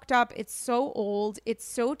so fucked up. It's so old. It's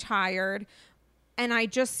so tired. And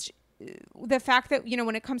the fact that,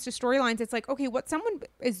 when it comes to storylines, it's like, okay, what someone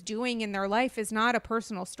is doing in their life is not a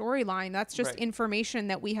personal storyline. That's just information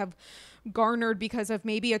that we have garnered because of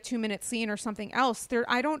maybe a 2-minute scene or something else.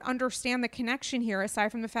 I don't understand the connection here,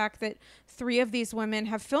 aside from the fact that 3 of these women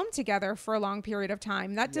have filmed together for a long period of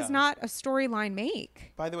time. That does not a storyline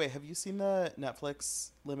make. By the way, have you seen the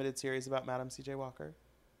Netflix limited series about Madam C.J. Walker?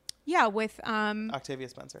 Yeah, with Octavia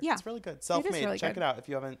Spencer. Yeah, it's really good. Self-made. Really Check good. it out if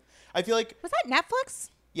you haven't. I feel like, was that Netflix?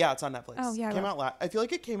 Yeah, it's on Netflix. Oh yeah, came out I feel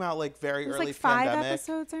like it came out like very early. Like 5 pandemic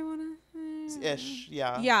episodes. I wanna ish.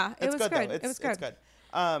 Yeah. Yeah, it's was good. Though. It was good. It's good.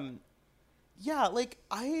 Yeah, like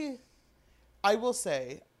I will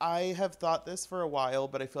say I have thought this for a while,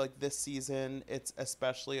 but I feel like this season it's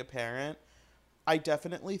especially apparent. I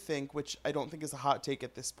definitely think, which I don't think is a hot take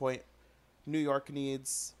at this point, New York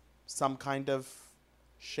needs some kind of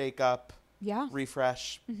shake up,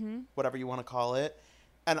 refresh, whatever you want to call it.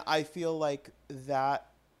 And I feel like that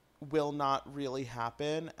will not really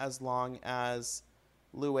happen as long as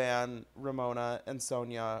Luann, Ramona, and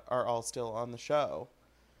Sonia are all still on the show.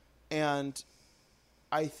 And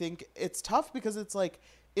I think it's tough because it's like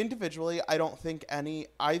individually, I don't think any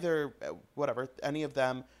of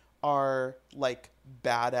them are like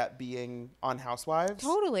bad at being on Housewives.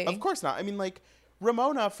 Totally. Of course not. I mean, like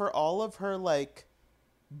Ramona, for all of her like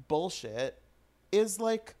bullshit, is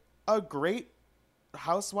like a great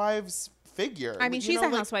Housewives figure. I mean, You she's know, a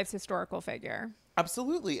like, Housewives historical figure.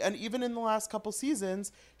 absolutely. And even in the last couple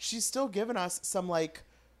seasons, she's still given us some like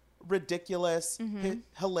ridiculous,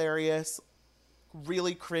 hilarious,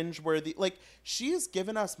 really cringeworthy. Like, she's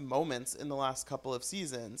given us moments in the last couple of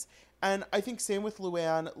seasons. And I think same with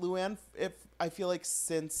Luann. Luann, if I feel like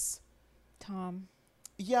since Tom.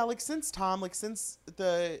 yeah, like since Tom, like since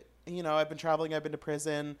the, you know, I've been traveling, I've been to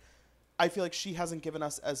prison, I feel like she hasn't given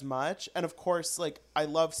us as much. And of course, like, I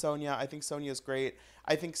love Sonia. I think Sonia is great.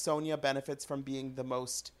 I think Sonia benefits from being the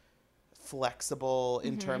most flexible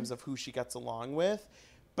in terms of who she gets along with.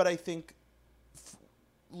 But I think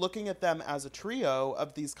looking at them as a trio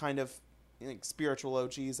of these kind of like, spiritual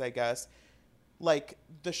OGs, I guess, like,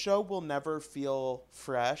 the show will never feel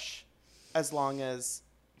fresh as long as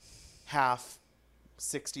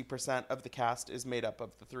 60% of the cast is made up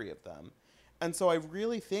of the three of them. And so I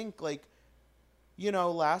really think, like, you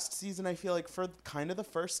know, last season, I feel like for kind of the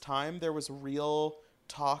first time, there was real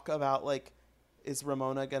talk about, like, is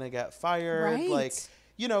Ramona going to get fired? Right. Like,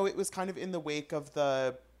 you know, it was kind of in the wake of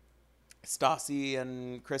the Stassi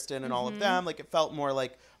and Kristen and all of them. Like, it felt more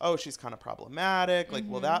like, oh, she's kind of problematic. Like,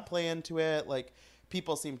 will that play into it? Like,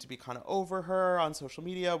 people seem to be kind of over her on social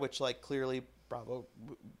media, which, like, clearly Bravo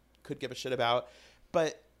could give a shit about.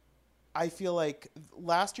 But I feel like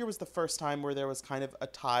last year was the first time where there was kind of a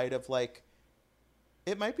tide of, like,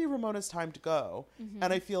 it might be Ramona's time to go.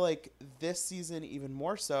 And I feel like this season even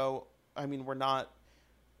more so. I mean, we're not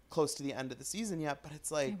close to the end of the season yet, but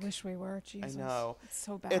it's like, I wish we were. Jesus. I know. It's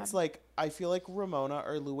so bad. It's like, I feel like Ramona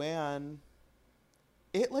or Luann,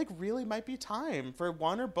 it like really might be time for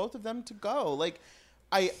one or both of them to go. Like,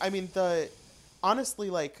 I mean, honestly,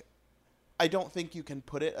 like, I don't think you can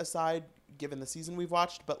put it aside given the season we've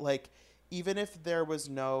watched, but like, even if there was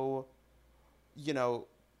no, you know,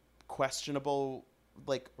 questionable,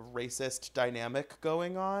 like, racist dynamic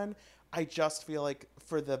going on, I just feel like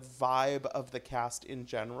for the vibe of the cast in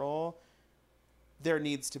general, there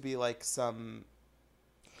needs to be like some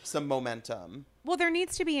momentum. Well, there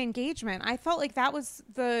needs to be engagement. I felt like that was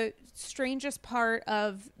the strangest part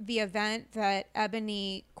of the event that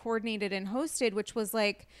Ebony coordinated and hosted, which was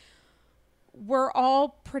like, we're all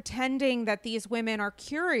pretending that these women are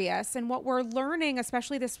curious. And what we're learning,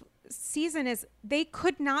 especially this season, is they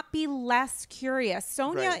could not be less curious.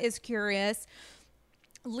 Sonia Right. is curious.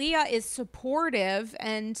 Leah is supportive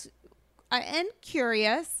and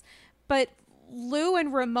curious, but Lou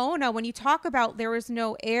and Ramona, when you talk about there was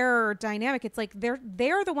no air dynamic, it's like they're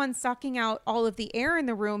the ones sucking out all of the air in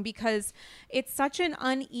the room because it's such an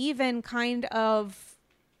uneven kind of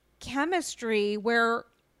chemistry where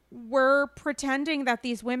we're pretending that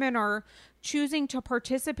these women are choosing to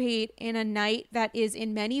participate in a night that is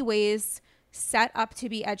in many ways set up to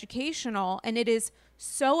be educational, and it is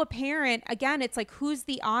so apparent. Again, it's like, who's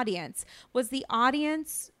the audience? Was the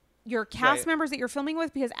audience your cast Right. members that you're filming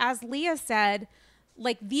with? Because as Leah said,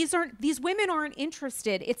 like, these women aren't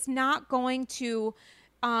interested. It's not going to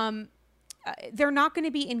they're not going to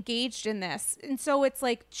be engaged in this. And so it's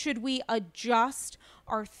like, should we adjust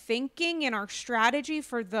our thinking and our strategy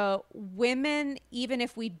for the women, even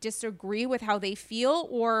if we disagree with how they feel?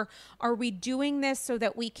 Or are we doing this so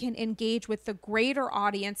that we can engage with the greater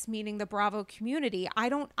audience, meaning the Bravo community? I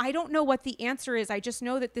don't know what the answer is. I just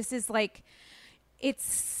know that this is like, it's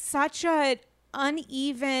such a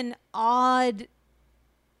uneven, odd,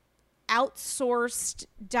 outsourced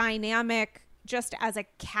dynamic just as a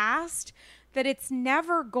cast that it's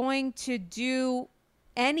never going to do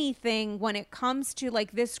anything when it comes to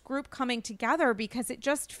like this group coming together, because it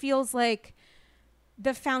just feels like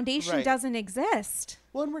the foundation Right. doesn't exist.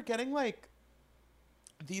 Well, and we're getting like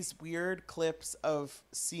these weird clips of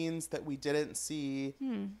scenes that we didn't see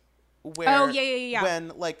where Oh, yeah. when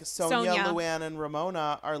like Sonia, Sonia. Luann, and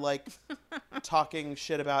Ramona are like talking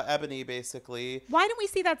shit about Ebony, basically. Why didn't we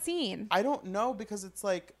see that scene? I don't know, because it's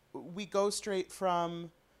like we go straight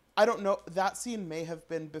from, I don't know, that scene may have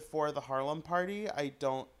been before the Harlem party. I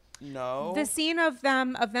don't know. The scene of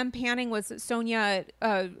them panning was Sonia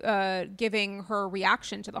giving her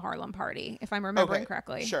reaction to the Harlem party, if I'm remembering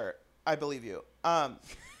correctly. Sure. I believe you. I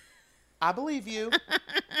believe you.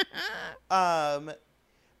 But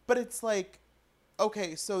it's like,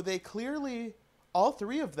 okay, so they clearly all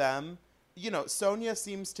three of them, you know, Sonia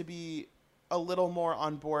seems to be a little more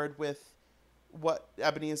on board with what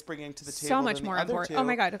Ebony is bringing to the table. So much than more the on other board. two. Oh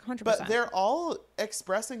my God, 100%. But they're all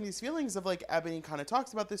expressing these feelings of like, Ebony kind of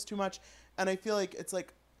talks about this too much. And I feel like it's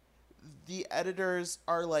like the editors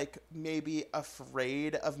are like maybe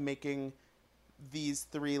afraid of making these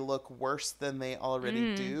three look worse than they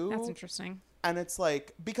already do. That's interesting. And it's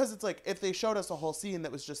like, because it's like, if they showed us a whole scene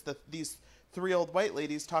that was just these three old white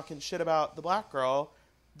ladies talking shit about the black girl,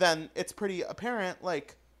 then it's pretty apparent,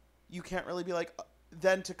 like, you can't really be like,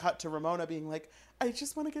 then to cut to Ramona being like, I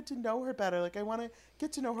just want to get to know her better. Like, I want to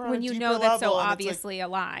get to know her on a deeper level. When you know that's so and obviously a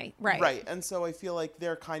lie. Right. Right. And so I feel like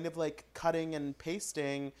they're kind of like cutting and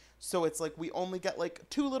pasting. So it's like we only get like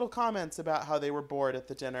 2 little comments about how they were bored at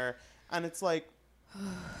the dinner. And it's like,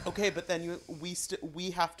 okay, but then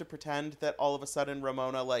we have to pretend that all of a sudden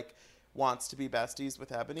Ramona like wants to be besties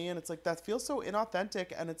with Ebony. And it's like, that feels so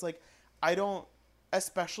inauthentic. And it's like, I don't,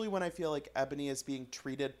 especially when I feel like Ebony is being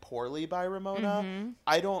treated poorly by Ramona,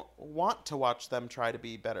 I don't want to watch them try to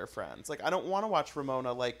be better friends. Like, I don't want to watch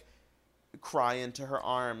Ramona, like, cry into her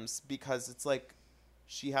arms because it's like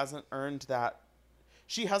she hasn't earned that.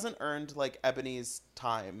 She hasn't earned, like, Ebony's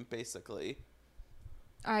time, basically.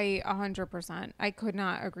 I 100%. I could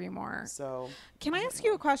not agree more. So, can I ask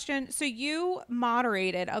you a question? So you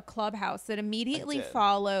moderated a Clubhouse that immediately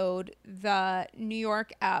followed the New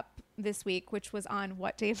York app this week, which was on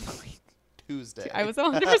what day of the week? Tuesday. I was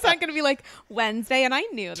 100% going to be like Wednesday, and I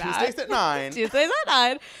knew that. Tuesdays at 9. Tuesdays at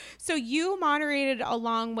 9. So you moderated,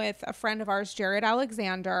 along with a friend of ours, Jared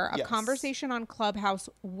Alexander, a conversation on Clubhouse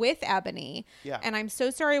with Ebony. Yeah. And I'm so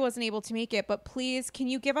sorry I wasn't able to make it, but please, can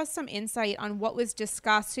you give us some insight on what was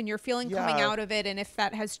discussed and your feeling coming out of it, and if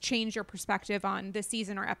that has changed your perspective on the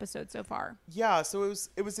season or episode so far? Yeah, so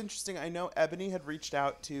it was interesting. I know Ebony had reached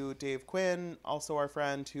out to Dave Quinn, also our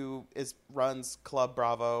friend who runs Club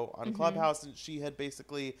Bravo on Clubhouse, and she had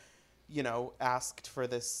basically, you know, asked for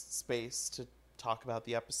this space to talk about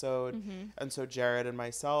the episode. And so Jared and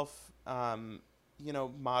myself, you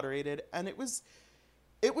know, moderated, and it was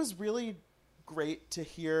really great to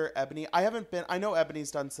hear Ebony. I know Ebony's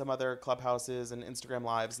done some other Clubhouses and Instagram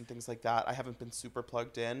lives and things like that. I haven't been super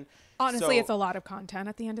plugged in. Honestly, so, it's a lot of content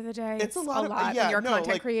at the end of the day. It's a lot. When you're a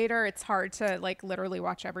content creator, it's hard to like literally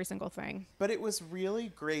watch every single thing. But it was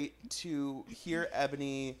really great to hear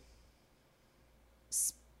Ebony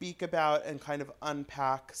speak about and kind of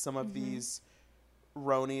unpack some of these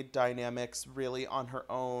Roni dynamics really on her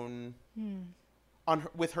own, on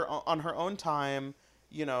her own time,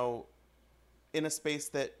 you know, in a space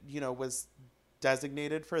that, you know, was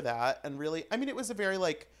designated for that. And really, I mean, it was a very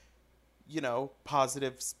like, you know,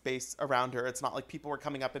 positive space around her. It's not like people were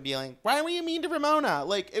coming up and being like, why were you mean to Ramona?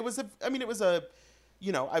 Like, it was a,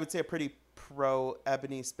 you know, I would say a pretty pro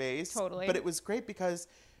Ebony space. Totally. But it was great because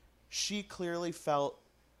she clearly felt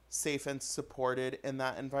safe and supported in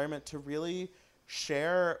that environment to really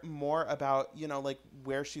share more about, you know, like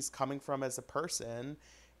where she's coming from as a person.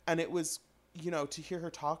 And it was, you know, to hear her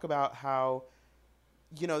talk about how,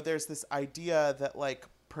 you know, there's this idea that like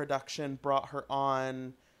production brought her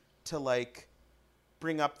on to like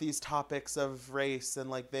bring up these topics of race and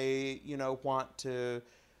like they, you know, want to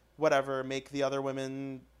whatever, make the other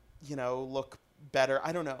women, you know, look better.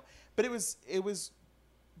 I don't know. But it was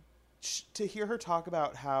to hear her talk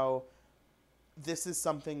about how this is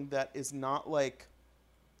something that is not like,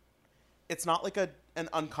 it's not like an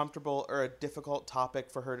uncomfortable or a difficult topic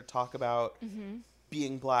for her to talk about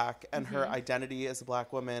being black and her identity as a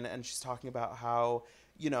black woman. And she's talking about how,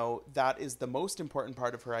 you know, that is the most important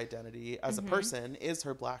part of her identity as a person is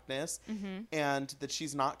her blackness, and that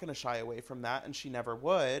she's not going to shy away from that, and she never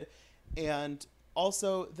would. And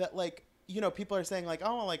also that, like, you know, people are saying like,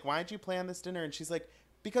 oh, like, why'd you plan this dinner? And she's like,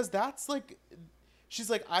 because that's like, she's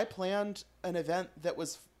like, I planned an event that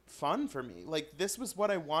was fun for me. Like, this was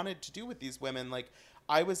what I wanted to do with these women. Like,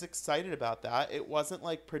 I was excited about that. It wasn't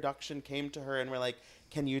like production came to her and were like,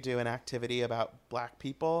 can you do an activity about black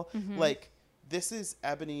people? Like, this is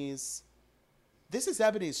Ebony's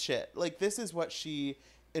shit. Like, this is what she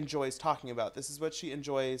enjoys talking about. This is what she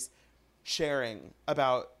enjoys sharing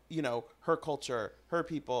about, you know, her culture, her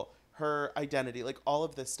people, her identity, like all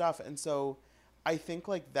of this stuff. And so I think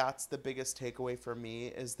like that's the biggest takeaway for me,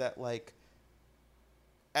 is that like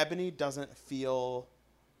Ebony doesn't feel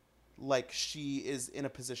like she is in a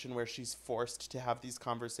position where she's forced to have these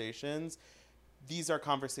conversations. These are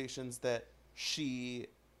conversations that she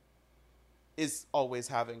is always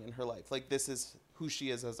having in her life. Like, this is who she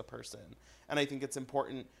is as a person. And I think it's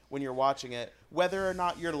important when you're watching it, whether or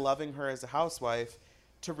not you're loving her as a housewife,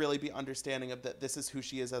 to really be understanding of that this is who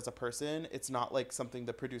she is as a person. It's not like something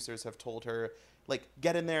the producers have told her, like,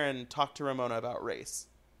 get in there and talk to Ramona about race.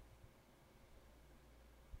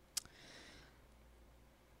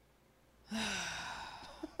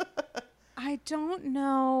 I don't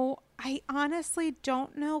know. I honestly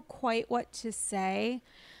don't know quite what to say,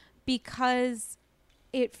 because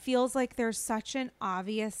it feels like there's such an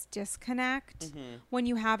obvious disconnect when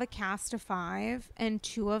you have a cast of 5 and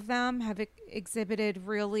 2 of them have exhibited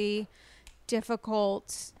really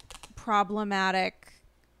difficult, problematic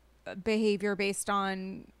behavior based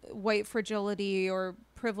on white fragility or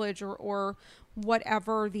privilege or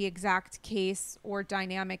whatever the exact case or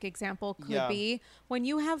dynamic example could be. When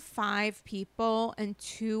you have 5 people and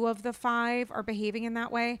 2 of the 5 are behaving in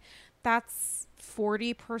that way, that's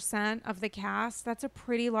 40% of the cast. That's a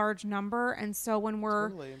pretty large number. And so when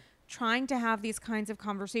we're trying to have these kinds of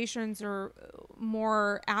conversations, or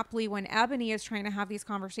more aptly when Ebony is trying to have these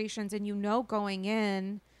conversations, and going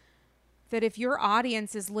in that if your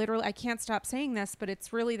audience is literally, I can't stop saying this, but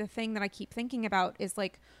it's really the thing that I keep thinking about, is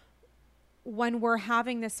like, when we're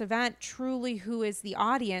having this event, truly who is the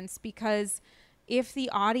audience? Because if the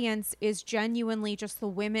audience is genuinely just the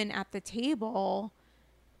women at the table,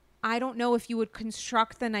 I don't know if you would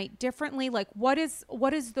construct the night differently. Like, what is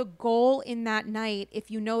the goal in that night if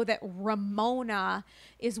you know that Ramona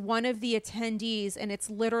is one of the attendees and it's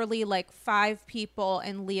literally like 5 people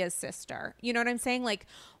and Leah's sister? You know what I'm saying? Like,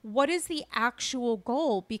 what is the actual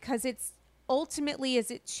goal? Because it's ultimately,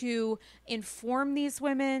 is it to inform these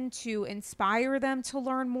women, to inspire them to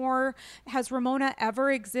learn more? Has Ramona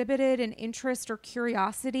ever exhibited an interest or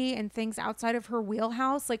curiosity in things outside of her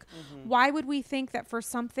wheelhouse? Like, why would we think that for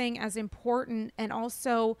something as important and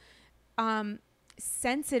also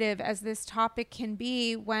sensitive as this topic can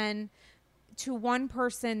be, when to one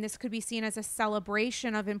person this could be seen as a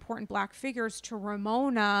celebration of important Black figures, to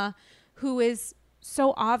Ramona, who is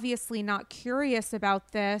so obviously not curious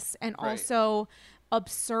about this and also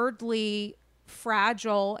absurdly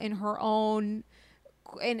fragile in her own,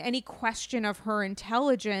 in any question of her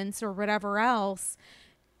intelligence or whatever else?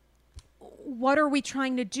 What are we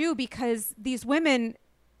trying to do? Because these women,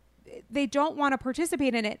 they don't want to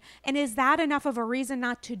participate in it. And is that enough of a reason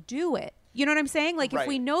not to do it? You know what I'm saying? Like, if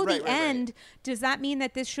we know the end, does that mean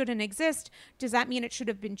that this shouldn't exist? Does that mean it should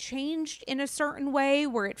have been changed in a certain way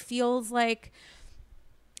where it feels like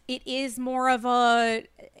it is more of a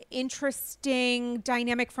interesting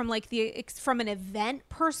dynamic from like from an event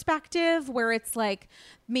perspective, where it's like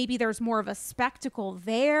maybe there's more of a spectacle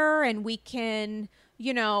there, and we can,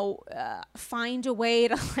 find a way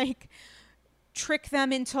to like trick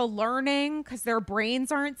them into learning because their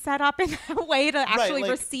brains aren't set up in that way to actually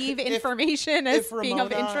receive information as being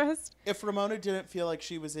of interest. If Ramona didn't feel like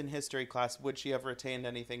she was in history class, would she have retained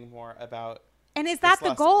anything more about? And is that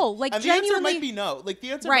the goal? Like, and genuinely, the answer might be no. Like,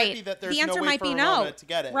 the answer might be that there's no way for Ramona to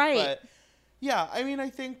get it. Right. But yeah, I mean, I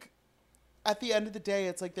think at the end of the day,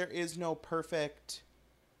 it's like there is no perfect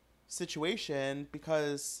situation,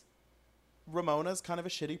 because Ramona's kind of a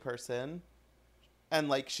shitty person, and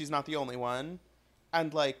like she's not the only one.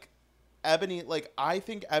 And like Ebony, like I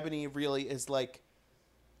think Ebony really is like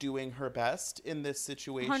doing her best in this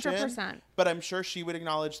situation. 100%. But I'm sure she would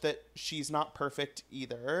acknowledge that she's not perfect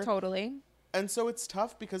either. Totally. And so it's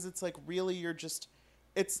tough, because it's like, really, you're just,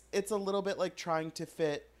 it's a little bit like trying to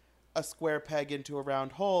fit a square peg into a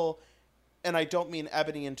round hole. And I don't mean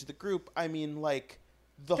Ebony into the group. I mean like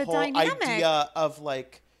the whole dynamic idea of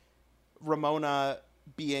like Ramona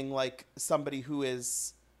being like somebody who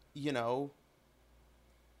is, I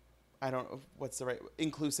don't know what's the right,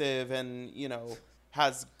 inclusive and,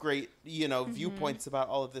 has great, viewpoints about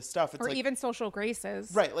all of this stuff. It's or like, even social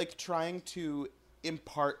graces. Right. Like trying to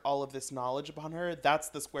impart all of this knowledge upon her. That's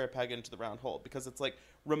the square peg into the round hole, because it's like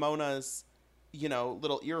Ramona's,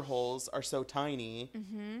 little ear holes are so tiny,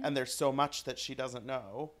 and there's so much that she doesn't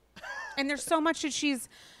know. And there's so much that she's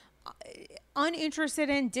uninterested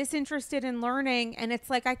in, disinterested in learning. And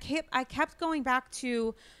it's like, I kept going back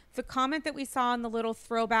to the comment that we saw in the little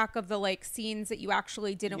throwback of the like scenes that you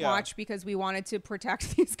actually didn't watch because we wanted to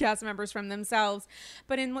protect these cast members from themselves.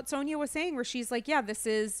 But in what Sonia was saying, where she's like, yeah,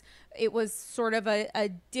 it was sort of a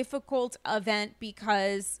difficult event,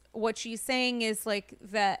 because what she's saying is like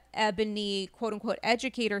the Ebony quote unquote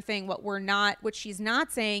educator thing. What she's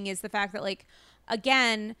not saying is the fact that, like,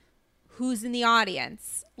 again, who's in the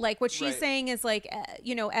audience? Like, what she's saying is like,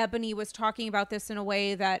 Ebony was talking about this in a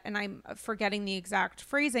way that, and I'm forgetting the exact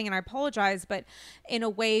phrasing and I apologize, but in a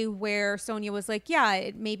way where Sonia was like,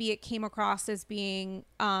 yeah, maybe it came across as being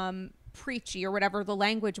preachy or whatever the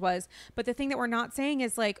language was. But the thing that we're not saying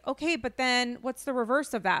is like, okay, but then what's the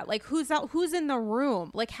reverse of that? Like, who's in the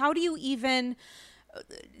room? Like, how do you even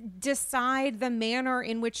decide the manner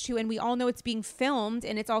in which to, and we all know it's being filmed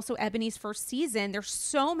and it's also Ebony's first season. There's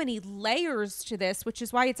so many layers to this, which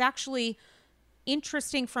is why it's actually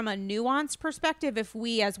interesting from a nuanced perspective if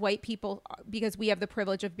we as white people, because we have the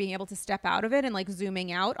privilege of being able to step out of it and like zooming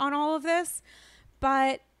out on all of this.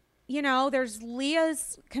 But you know, there's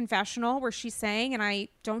Leah's confessional where she's saying, and I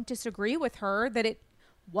don't disagree with her, that it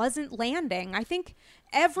wasn't landing. I think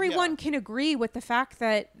everyone can agree with the fact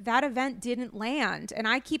that that event didn't land. And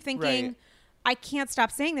I keep thinking, right. I can't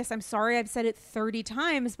stop saying this. I'm sorry I've said it 30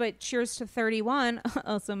 times, but cheers to 31,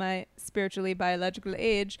 also my spiritually biological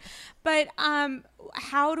age. But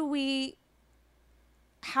how do we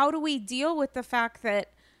deal with the fact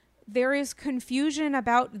that there is confusion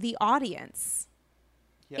about the audience?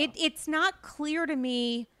 Yeah. It's not clear to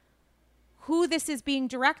me who this is being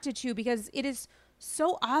directed to, because it is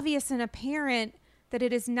so obvious and apparent that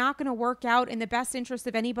it is not going to work out in the best interest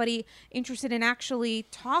of anybody interested in actually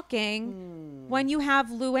talking. When you have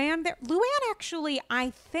Luann there. Luann actually,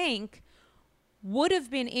 I think, would have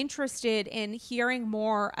been interested in hearing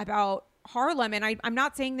more about Harlem. And I'm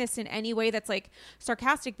not saying this in any way that's like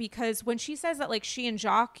sarcastic, because when she says that like she and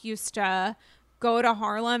Jacques used to go to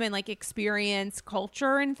Harlem and like experience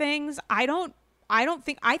culture and things, I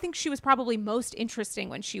think she was probably most interesting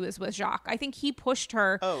when she was with Jacques. I think he pushed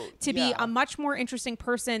her to be a much more interesting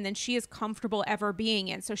person than she is comfortable ever being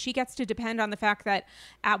in. So she gets to depend on the fact that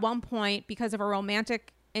at one point, because of a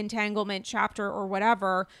romantic entanglement chapter or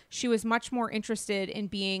whatever, she was much more interested in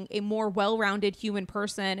being a more well-rounded human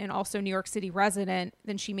person and also New York City resident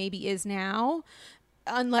than she maybe is now.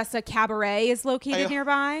 Unless a cabaret is located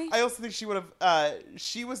nearby. I also think she would have.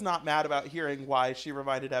 She was not mad about hearing why she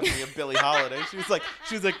reminded Ebony of Billie Holiday. She was like,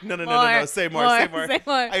 no, say more.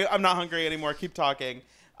 I'm not hungry anymore. Keep talking.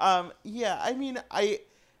 Yeah, I mean,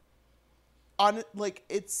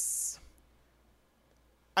 it's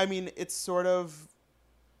sort of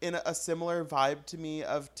in a similar vibe to me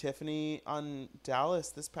of Tiffany on Dallas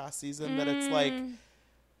this past season. That it's like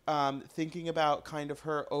thinking about kind of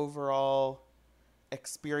her overall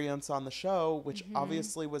experience on the show, which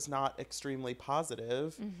obviously was not extremely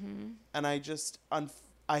positive. And I just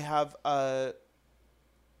I have a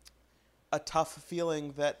tough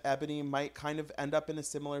feeling that Ebony might kind of end up in a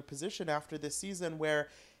similar position after this season, where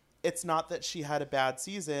it's not that she had a bad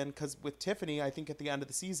season, because with Tiffany, I think at the end of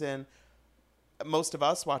the season, most of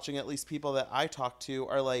us watching, at least people that I talk to,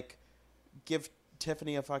 are like, give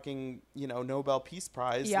Tiffany a fucking, Nobel Peace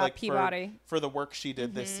Prize, like Peabody, for the work she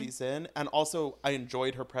did this season. And also I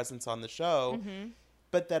enjoyed her presence on the show,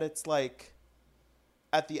 but that it's like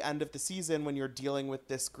at the end of the season, when you're dealing with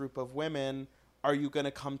this group of women, are you going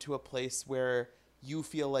to come to a place where you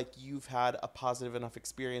feel like you've had a positive enough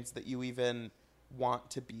experience that you even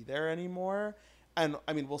want to be there anymore? And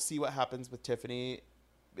I mean, we'll see what happens with Tiffany.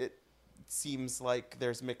 It seems like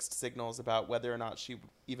there's mixed signals about whether or not she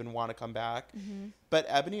even want to come back. But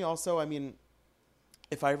Ebony also, I mean,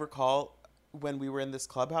 if I recall, when we were in this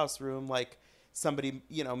clubhouse room, like somebody,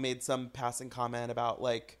 made some passing comment about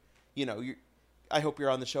like, I hope you're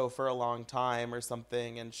on the show for a long time or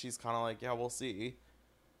something. And she's kind of like, yeah, we'll see.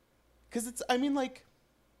 Because it's, I mean, like,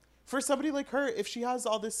 for somebody like her, if she has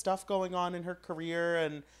all this stuff going on in her career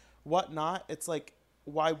and whatnot, it's like,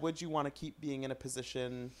 why would you want to keep being in a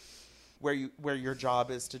position where your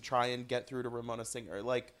job is to try and get through to Ramona Singer?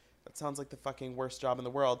 Like, that sounds like the fucking worst job in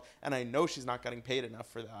the world. And I know she's not getting paid enough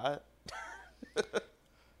for that.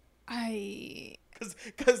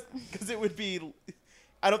 Because it would be,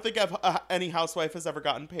 I don't think any housewife has ever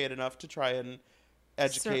gotten paid enough to try and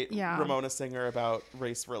educate Ramona Singer about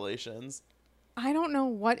race relations. I don't know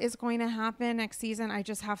what is going to happen next season. I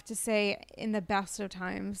just have to say, in the best of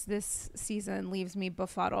times, this season leaves me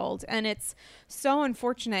befuddled. And it's so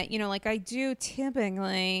unfortunate. Like I do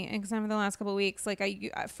typically, except for the last couple of weeks, like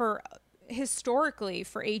historically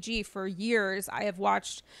for AG for years, I have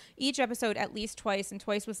watched each episode at least twice, and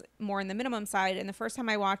twice was more in the minimum side. And the first time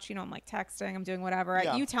I watched, I'm like texting, I'm doing whatever.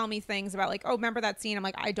 You tell me things about like, oh, remember that scene? I'm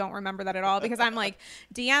like, I don't remember that at all, because I'm like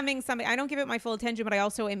DMing somebody. I don't give it my full attention, but I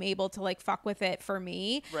also am able to like fuck with it for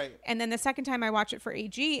me. Right. And then the second time I watch it for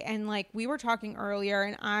AG, and like we were talking earlier,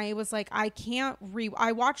 and I was like, I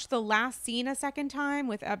watched the last scene a second time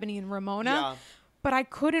with Ebony and Ramona. Yeah. But I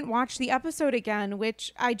couldn't watch the episode again,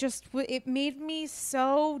 which it made me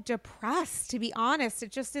so depressed, to be honest.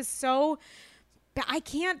 It just is so, I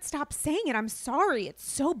can't stop saying it. I'm sorry. It's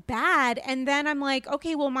so bad. And then I'm like,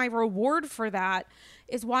 okay, well, my reward for that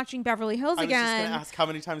is watching Beverly Hills again. I was just going to ask, how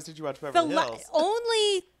many times did you watch Beverly Hills?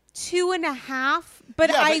 Only 2.5, but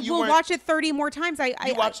Yeah, but I you will weren't- watch it 30 more times. I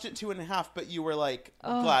watched it 2.5, but you were like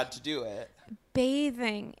glad to do it.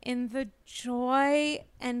 bathing in the joy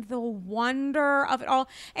and the wonder of it all.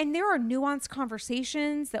 And there are nuanced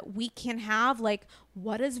conversations that we can have, like,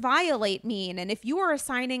 what does violate mean? And if you are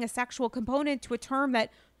assigning a sexual component to a term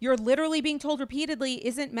that you're literally being told repeatedly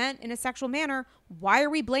isn't meant in a sexual manner, why are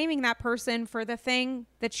we blaming that person for the thing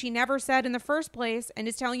that she never said in the first place and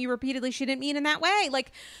is telling you repeatedly she didn't mean in that way?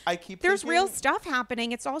 Like, there's real stuff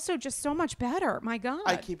happening. It's also just so much better. My God.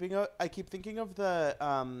 I keep thinking of the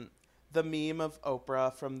meme of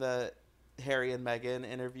Oprah from the Harry and Meghan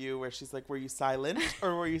interview where she's like, "Were you silent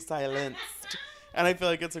or were you silenced?" And I feel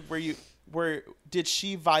like it's like, did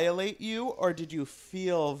she violate you or did you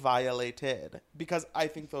feel violated? Because I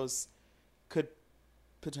think those could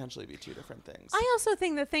potentially be two different things. I also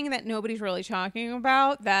think the thing that nobody's really talking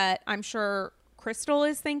about, that I'm sure Crystal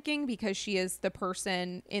is thinking because she is the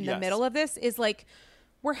person in the middle of this, is like,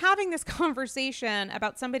 we're having this conversation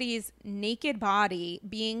about somebody's naked body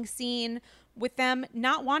being seen with them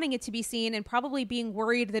not wanting it to be seen and probably being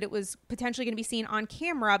worried that it was potentially going to be seen on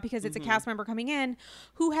camera because it's a cast member coming in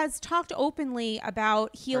who has talked openly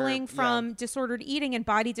about healing from disordered eating and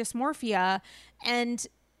body dysmorphia. And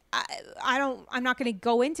I'm not going to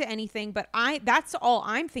go into anything, but that's all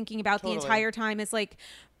I'm thinking about the entire time is like,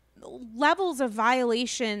 levels of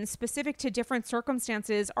violation specific to different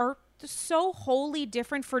circumstances are so wholly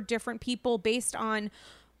different for different people based on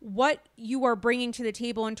what you are bringing to the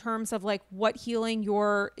table in terms of like what healing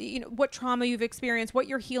what trauma you've experienced, what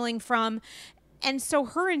you're healing from. And so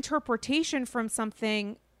her interpretation from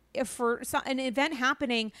something, for an event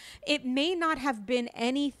happening, it may not have been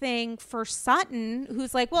anything for Sutton,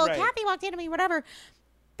 who's like, well, Kathy walked into me, whatever.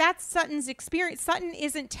 That's Sutton's experience. Sutton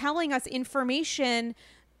isn't telling us information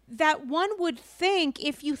that one would think,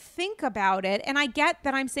 if you think about it, and I get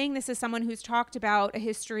that I'm saying this as someone who's talked about a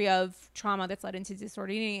history of trauma that's led into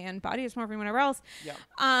disordered eating and body dysmorphia and whatever else. Yeah.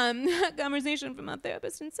 Conversation from a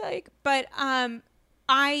therapist and psych. But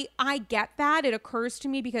I get that. It occurs to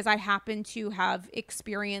me because I happen to have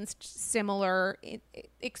experienced similar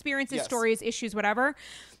experiences, stories, issues, whatever.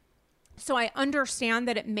 So I understand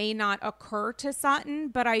that it may not occur to Sutton,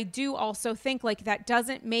 but I do also think like that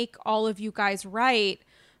doesn't make all of you guys right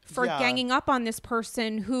for ganging up on this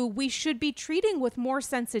person who we should be treating with more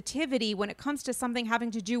sensitivity when it comes to something having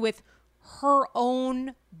to do with her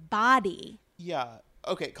own body. Yeah.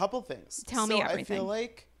 Okay, couple things. Tell me everything. I feel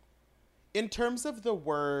like in terms of the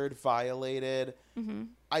word violated,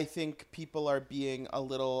 I think people are being a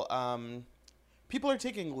little people are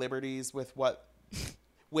taking liberties with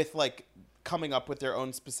with like coming up with their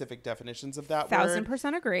own specific definitions of that word.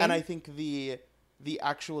 1000% agree. And I think the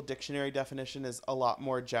actual dictionary definition is a lot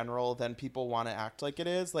more general than people want to act like it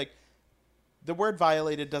is. Like, the word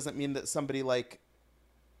violated doesn't mean that somebody, like,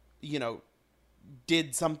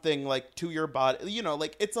 did something, like, to your body.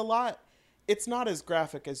 Like, it's not as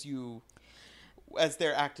graphic as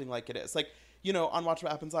they're acting like it is. Like, on Watch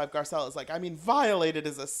What Happens Live, Garcelle is like, I mean, violated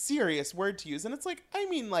is a serious word to use. And it's like, I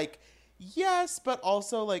mean, like, yes, but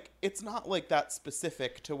also, like, it's not, like, that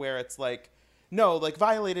specific to where it's like, no, like,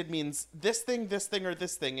 violated means this thing, or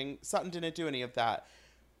this thing, and Sutton didn't do any of that.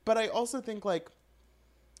 But I also think, like,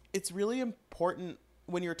 it's really important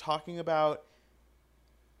when you're talking about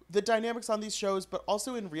the dynamics on these shows, but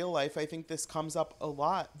also in real life, I think this comes up a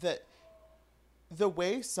lot, that the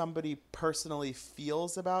way somebody personally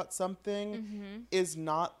feels about something is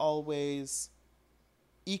not always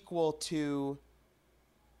equal to...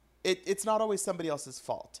 It's not always somebody else's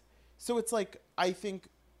fault. So it's like, I think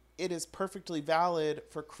it is perfectly valid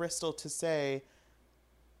for Crystal to say,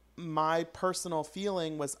 my personal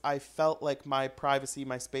feeling was I felt like my privacy,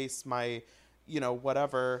 my space, my,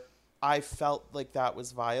 whatever, I felt like that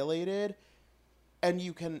was violated. And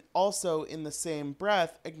you can also, in the same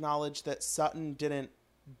breath, acknowledge that Sutton didn't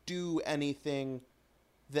do anything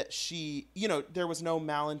that she, there was no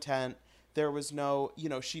malintent. There was no,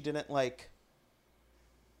 she didn't like,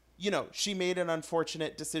 she made an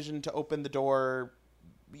unfortunate decision to open the door.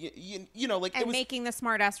 Like, and it was making the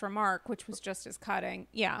smart ass remark, which was just as cutting.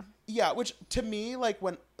 Yeah, which to me, like,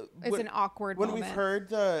 it's an awkward when moment. We've heard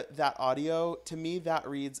that audio, to me that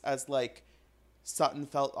reads as like Sutton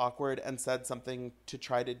felt awkward and said something to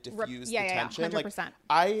try to diffuse the tension. 100%.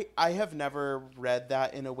 Like, I have never read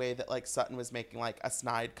that in a way that like Sutton was making like a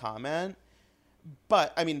snide comment.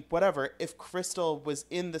 But I mean, whatever, if Crystal was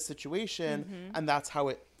in the situation and that's how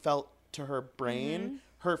it felt to her brain,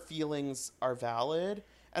 her feelings are valid.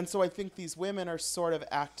 And so I think these women are sort of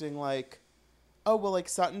acting like, oh, well, like,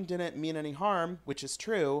 Sutton didn't mean any harm, which is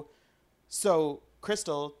true. So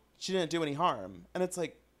Crystal, she didn't do any harm. And it's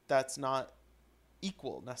like, that's not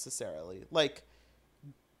equal necessarily. Like,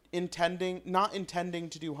 not intending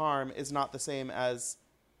to do harm is not the same as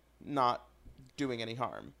not doing any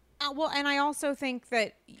harm. Well, and I also think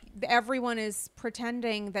that everyone is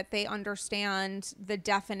pretending that they understand the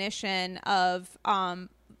definition of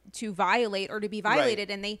to violate or to be violated,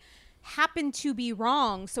 Right. and they happen to be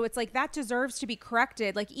wrong. So it's like that deserves to be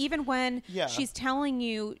corrected. Like, even when she's telling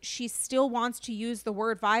you she still wants to use the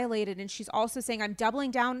word violated, and she's also saying, I'm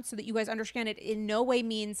doubling down so that you guys understand it in no way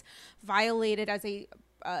means violated as a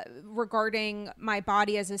regarding my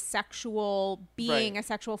body as a sexual being, Right. a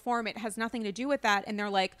sexual form. It has nothing to do with that. And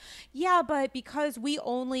they're like, yeah, but because we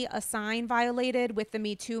only assign violated with the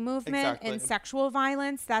Me Too movement and Exactly. sexual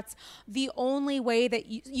violence, that's the only way that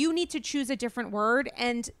you need to choose a different word.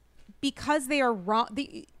 And because they are wrong,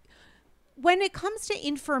 when it comes to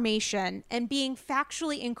information and being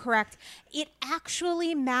factually incorrect, it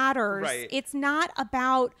actually matters. Right. It's not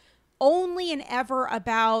about only and ever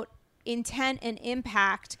about intent and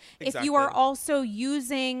impact. Exactly. If you are also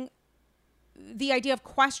using the idea of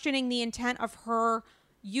questioning the intent of her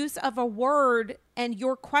use of a word, and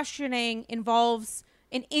your questioning involves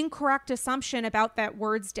an incorrect assumption about that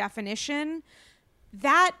word's definition,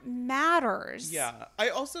 that matters. Yeah.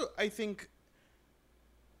 I think,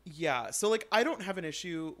 yeah. So, like, I don't have an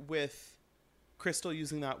issue with Crystal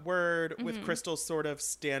using that word, with Crystal sort of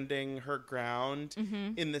standing her ground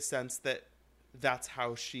in the sense that that's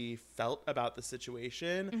how she felt about the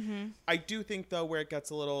situation. I do think, though, where it gets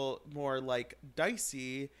a little more, like,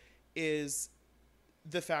 dicey is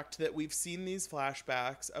the fact that we've seen these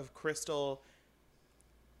flashbacks of Crystal,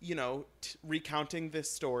 you know, recounting this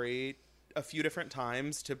story a few different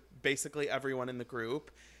times to basically everyone in the group,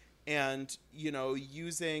 and, you know,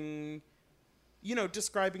 using, you know,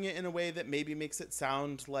 describing it in a way that maybe makes it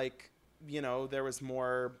sound like, you know, there was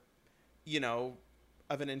more, you know,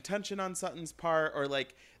 of an intention on Sutton's part, or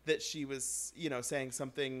like that she was, you know, saying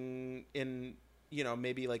something in, you know,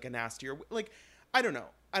 maybe like a nastier, like, I don't know.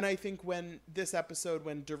 And I think when this episode,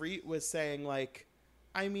 when Dorit was saying, like,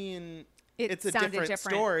 I mean, it's a different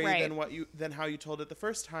story right, than how you told it the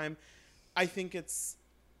first time. I think it's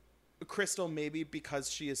Crystal, maybe because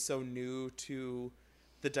she is so new to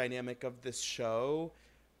the dynamic of this show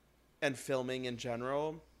and filming in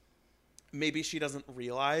general, maybe she doesn't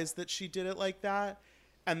realize that she did it like that,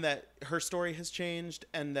 and that her story has changed.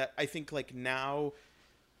 And that I think, like, now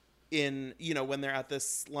in, you know, when they're at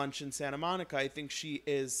this lunch in Santa Monica, I think she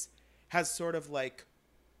has sort of like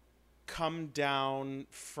come down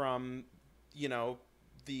from, you know,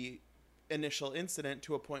 the initial incident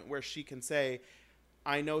to a point where she can say,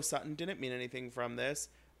 I know Sutton didn't mean anything from this.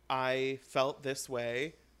 I felt this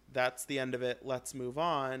way. That's the end of it. Let's move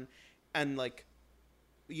on. And, like,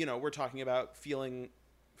 you know, we're talking about feelings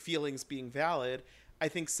being valid. I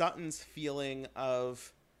think Sutton's feeling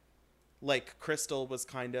of, like, Crystal was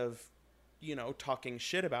kind of, you know, talking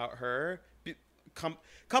shit about her,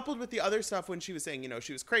 coupled with the other stuff when she was saying, you know,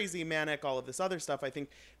 she was crazy, manic, all of this other stuff. I think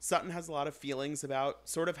Sutton has a lot of feelings about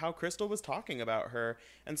sort of how Crystal was talking about her.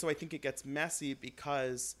 And so I think it gets messy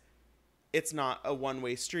because it's not a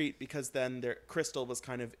one-way street, because then Crystal was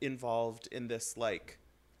kind of involved in this, like,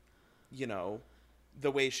 you know,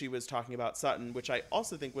 the way she was talking about Sutton, which I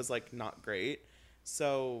also think was, like, not great.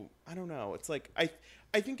 So I don't know. It's like,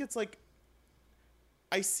 I think it's like,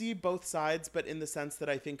 I see both sides, but in the sense that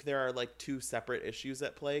I think there are, like, two separate issues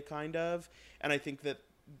at play, kind of. And I think that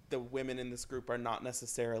the women in this group are not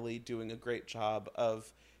necessarily doing a great job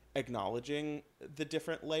of acknowledging the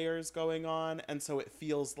different layers going on. And so it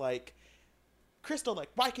feels like Crystal, like,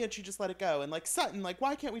 why can't you just let it go? And, like, Sutton, like,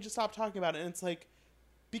 why can't we just stop talking about it? And it's like,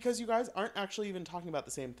 because you guys aren't actually even talking about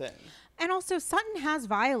the same thing. And also, Sutton has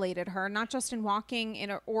violated her, not just in walking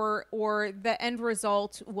in, or the end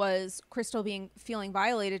result was Crystal feeling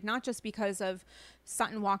violated, not just because of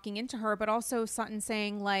Sutton walking into her, but also Sutton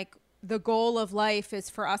saying, like, the goal of life is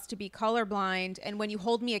for us to be colorblind, and when you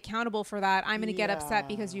hold me accountable for that, I'm going to get upset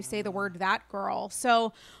because you say the word "that girl."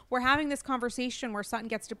 So we're having this conversation where Sutton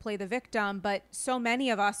gets to play the victim, but so many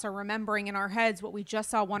of us are remembering in our heads what we just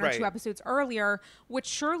saw one or two episodes earlier, which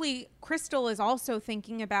surely Crystal is also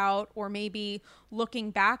thinking about, or maybe looking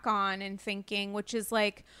back on and thinking, which is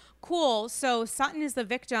like, cool, so Sutton is the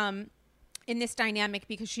victim in this dynamic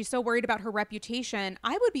because she's so worried about her reputation.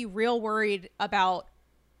 I would be real worried about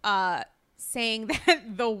saying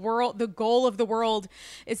that the goal of the world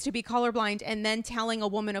is to be colorblind, and then telling a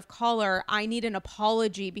woman of color, I need an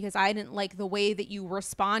apology because I didn't like the way that you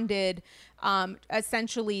responded,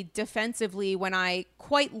 essentially defensively, when I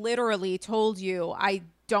quite literally told you I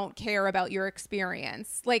don't care about your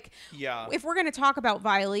experience. Like, yeah, if we're going to talk about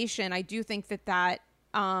violation, I do think that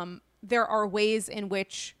there are ways in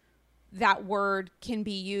which that word can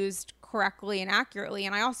be used correctly and accurately.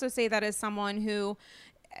 And I also say that as someone who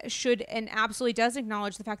should and absolutely does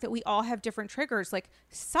acknowledge the fact that we all have different triggers. Like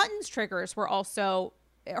Sutton's triggers were also,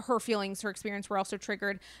 her feelings, her experience were also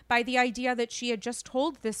triggered by the idea that she had just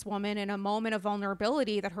told this woman in a moment of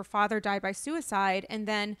vulnerability that her father died by suicide. And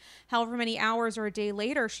then however many hours or a day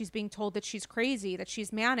later, she's being told that she's crazy, that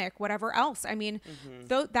she's manic, whatever else. I mean,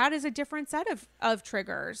 that is a different set of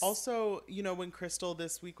triggers. Also, you know, when Crystal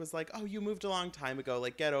this week was like, oh, you moved a long time ago,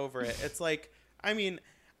 like, get over it. It's like, I mean,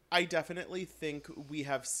 I definitely think we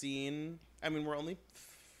have seen, I mean, we're only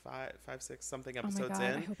five, six something episodes in.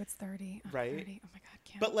 I hope it's 30. Right? 30. Oh my God,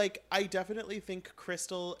 can't. But like, I definitely think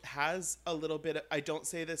Crystal has a little bit, I don't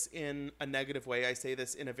say this in a negative way. I say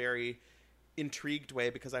this in a very intrigued way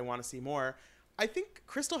because I want to see more. I think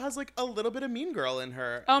Crystal has like a little bit of Mean Girl in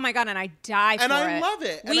her. Oh my God, and I die for it. And I love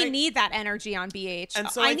it. We need that energy on BH. And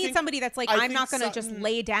so I need somebody that's like, I'm not going to just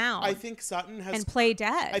lay down. I think Sutton has and play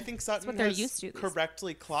dead. I think Sutton has used to,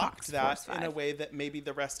 correctly clocked that in a way that maybe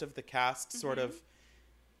the rest of the cast sort of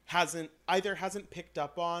hasn't picked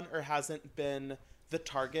up on or hasn't been the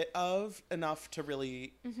target of enough to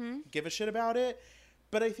really give a shit about it.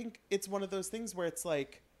 But I think it's one of those things where it's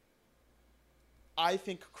like, I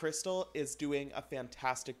think Crystal is doing a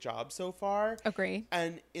fantastic job so far. Agree.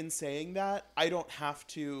 And in saying that, I don't have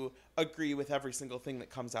to agree with every single thing that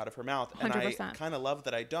comes out of her mouth. 100%. And I kind of love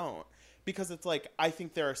that I don't. Because it's like, I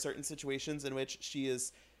think there are certain situations in which she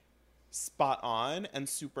is spot on and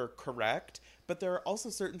super correct. But there are also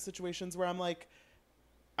certain situations where I'm like,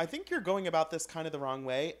 I think you're going about this kind of the wrong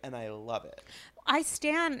way, and I love it. I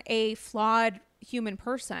stan a flawed human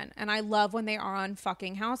person, and I love when they are on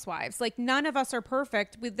fucking Housewives. Like, none of us are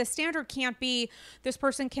perfect. The standard can't be this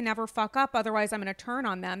person can never fuck up, otherwise I'm going to turn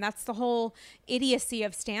on them. That's the whole idiocy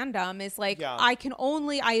of standum is like, Yeah.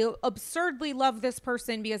 I absurdly love this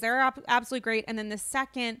person because they're absolutely great. And then the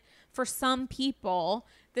second, for some people,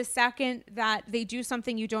 the second that they do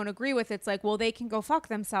something you don't agree with, it's like, well, they can go fuck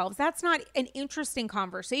themselves. That's not an interesting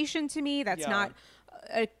conversation to me. That's not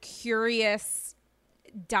a curious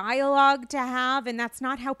dialogue to have, and that's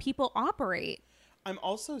not how people operate. I'm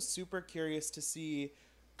also super curious to see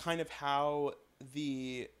kind of how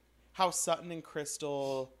Sutton and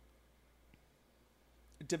Crystal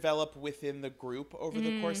develop within the group over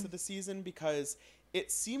the course of the season, because it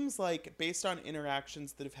seems like, based on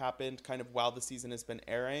interactions that have happened kind of while the season has been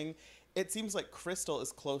airing, it seems like Crystal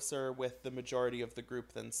is closer with the majority of the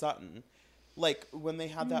group than Sutton. Like, when they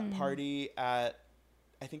had that party at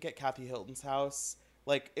Kathy Hilton's house,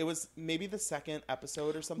 like, it was maybe the second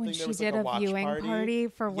episode or something. When there was she did like a viewing party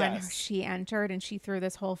for when Yes. she entered and she threw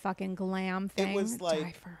this whole fucking glam thing. It was Die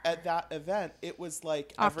like, for her. at that event, it was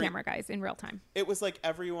like Off camera, guys, in real time. It was like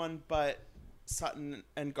everyone but Sutton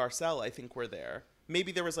and Garcelle, I think, were there.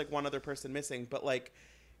 Maybe there was like one other person missing, but like,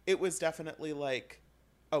 it was definitely like,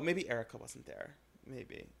 oh, maybe Erica wasn't there.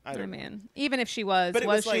 Maybe. I don't know. Even if she was, But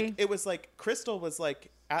was she? it was like Crystal was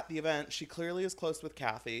like at the event. She clearly is close with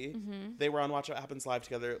Kathy. They were on Watch What Happens Live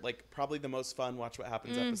together. Like, probably the most fun Watch What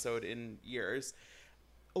Happens episode in years.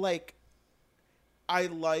 Like,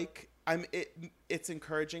 it's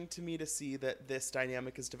encouraging to me to see that this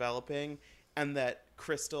dynamic is developing and that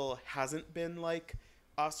Crystal hasn't been like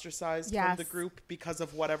ostracized from the group because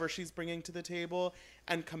of whatever she's bringing to the table,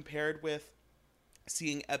 and compared with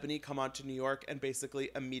seeing Ebony come on to New York and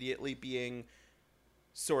basically immediately being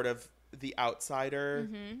sort of the outsider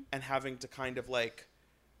and having to kind of like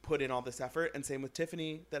put in all this effort. And same with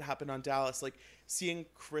Tiffany, that happened on Dallas. Like, seeing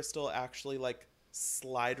Crystal actually like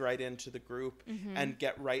slide right into the group and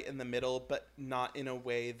get right in the middle, but not in a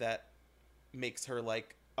way that makes her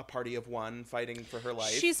like a party of one fighting for her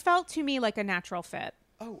life. She's felt to me like a natural fit.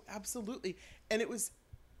 Oh, absolutely. And it was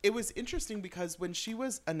interesting because when she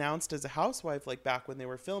was announced as a housewife, like back when they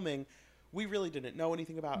were filming, we really didn't know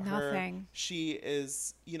anything about her. Nothing. She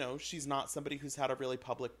is, she's not somebody who's had a really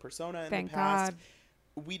public persona in Thank the past.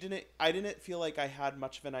 God. I didn't feel like I had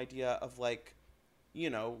much of an idea of like,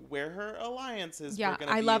 where her alliances were going to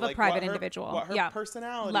be. I love like, a private individual. What her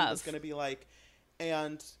personality was going to be like.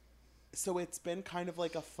 And so it's been kind of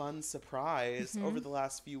like a fun surprise over the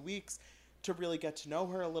last few weeks to really get to know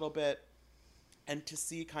her a little bit and to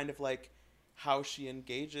see kind of like how she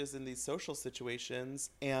engages in these social situations,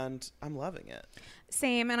 and I'm loving it.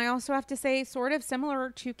 Same. And I also have to say, sort of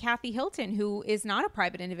similar to Kathy Hilton, who is not a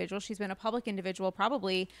private individual. She's been a public individual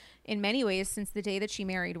probably in many ways since the day that she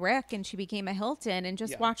married Rick and she became a Hilton, and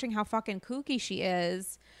just watching how fucking kooky she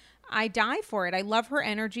is, I die for it. I love her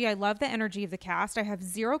energy. I love the energy of the cast. I have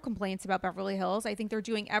zero complaints about Beverly Hills. I think they're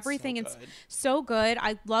doing everything so good.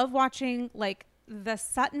 I love watching like the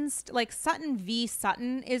Sutton v.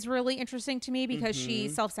 Sutton is really interesting to me because she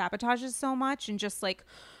self-sabotages so much, and just like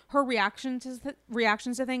her reactions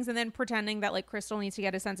to things, and then pretending that like Crystal needs to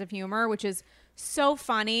get a sense of humor, which is so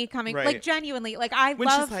funny coming like genuinely. Like I when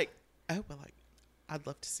love she's like, oh well, like I'd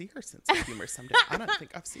love to see her sense of humor someday. I don't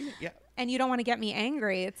think I've seen it yet. And you don't want to get me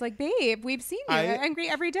angry. It's like, babe, we've seen you angry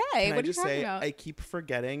every day. What are you talking about? I keep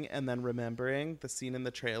forgetting and then remembering the scene in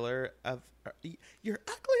the trailer of your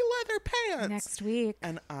ugly leather pants next week.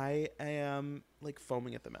 And I am like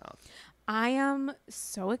foaming at the mouth. I am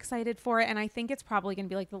so excited for it. And I think it's probably going to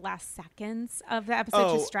be like the last seconds of the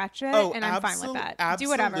episode to stretch it. And I'm fine with that. Absolutely. Do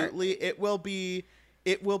whatever.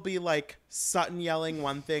 It will be like Sutton yelling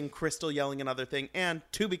one thing, Crystal yelling another thing, and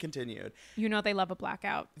to be continued. You know they love a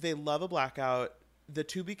blackout. They love a blackout. The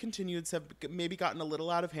to be continueds have maybe gotten a little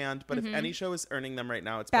out of hand, but if any show is earning them right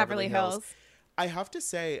now, it's Beverly Hills. I have to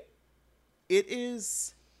say,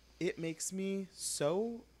 it makes me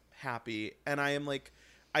so happy. And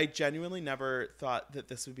I genuinely never thought that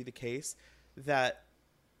this would be the case, that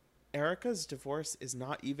Erica's divorce is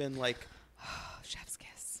not even like... Chef's kiss.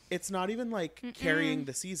 It's not even like carrying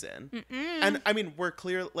the season. And I mean, we're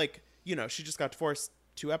clear, like, you know, she just got divorced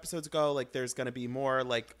 2 episodes ago. Like, there's going to be more,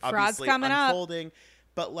 like, obviously unfolding. Up.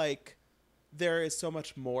 But, like, there is so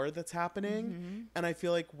much more that's happening. And I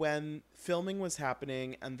feel like when filming was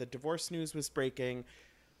happening and the divorce news was breaking,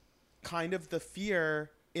 kind of the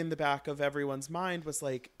fear in the back of everyone's mind was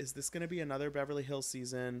like, is this going to be another Beverly Hills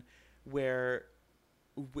season where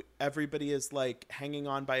everybody is, like, hanging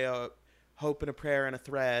on by a hope and a prayer and a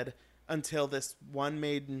thread until this one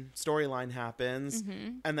maiden storyline happens,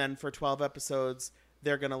 and then for 12 episodes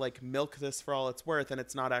they're gonna like milk this for all it's worth, and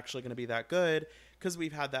it's not actually gonna be that good, because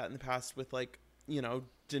we've had that in the past with, like, you know,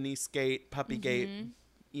 Denise Gate, Puppygate,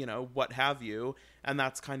 you know, what have you. And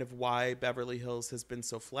that's kind of why Beverly Hills has been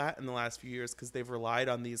so flat in the last few years, because they've relied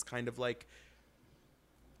on these kind of like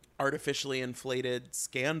artificially inflated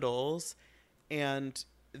scandals. And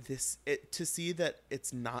to see that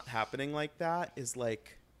it's not happening like that is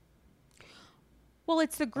like, well,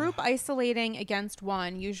 it's the group isolating against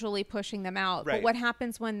one, usually pushing them out. Right. But what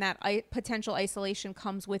happens when that potential isolation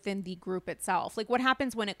comes within the group itself? Like, what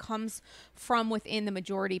happens when it comes from within the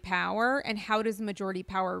majority power, and how does the majority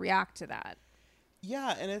power react to that?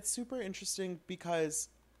 Yeah, and it's super interesting because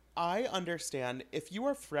I understand if you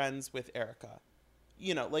are friends with Erica,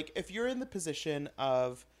 you know, like if you're in the position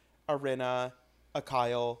of a Rinna, a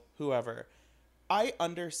Kyle, whoever, I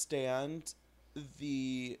understand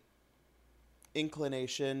the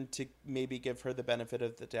inclination to maybe give her the benefit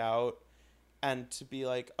of the doubt and to be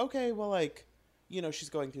like, okay, well, like, you know, she's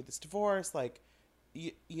going through this divorce, like,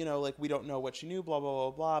 you know, like, we don't know what she knew, blah, blah,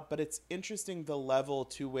 blah, blah. But it's interesting the level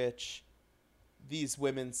to which these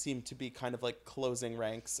women seem to be kind of like closing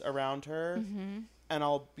ranks around her. And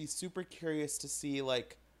I'll be super curious to see,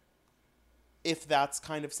 like, if that's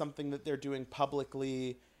kind of something that they're doing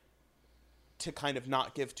publicly to kind of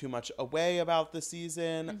not give too much away about the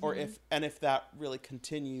season, or if that really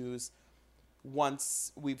continues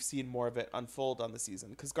once we've seen more of it unfold on the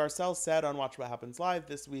season. Because Garcelle said on Watch What Happens Live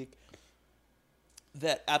this week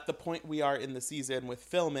that at the point we are in the season with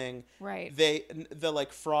filming, right, the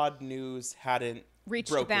like fraud news hadn't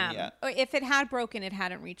reached broken them yet. If it had broken, it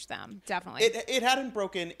hadn't reached them. Definitely, it hadn't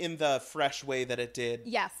broken in the fresh way that it did.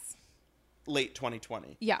 Yes. Late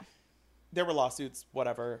 2020. Yeah. There were lawsuits,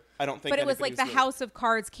 whatever. I don't think. But it was like the house of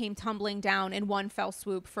cards came tumbling down in one fell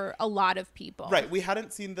swoop for a lot of people. Right. We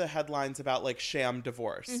hadn't seen the headlines about like sham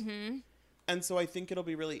divorce. And so I think it'll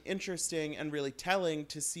be really interesting and really telling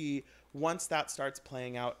to see once that starts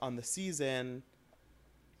playing out on the season,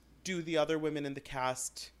 do the other women in the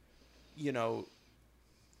cast, you know,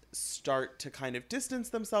 start to kind of distance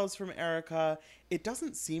themselves from Erica? It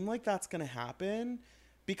doesn't seem like that's going to happen.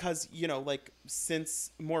 Because, you know, like,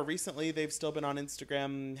 since more recently, they've still been on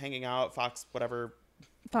Instagram, hanging out, Fox, whatever.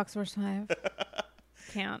 Fox Force 5.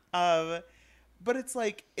 Can't. But it's,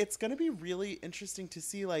 like, it's going to be really interesting to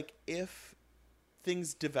see, like, if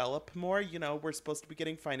things develop more. You know, we're supposed to be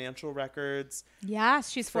getting financial records.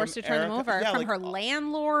 Yes, she's forced to turn them over from like, her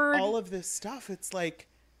landlord. All of this stuff. It's like,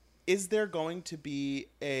 is there going to be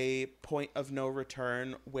a point of no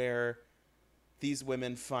return where these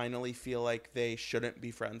women finally feel like they shouldn't be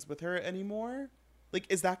friends with her anymore? Like,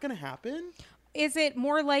 is that going to happen? Is it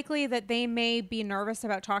more likely that they may be nervous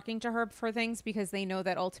about talking to her for things because they know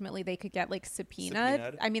that ultimately they could get like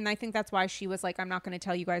subpoenaed? I mean, I think that's why she was like, I'm not going to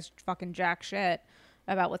tell you guys fucking jack shit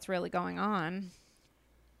about what's really going on.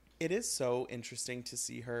 It is so interesting to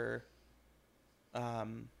see her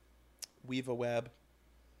weave a web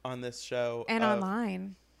on this show. And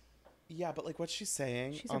online. Yeah, but like what she's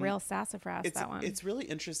saying. She's a real sassafras, that one. It's really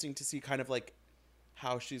interesting to see kind of like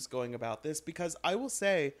how she's going about this, because I will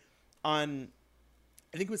say I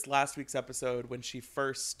think it was last week's episode when she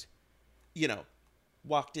first,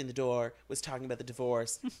 walked in the door, was talking about the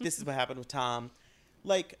divorce. This is what happened with Tom.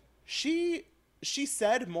 Like she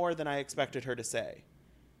said more than I expected her to say.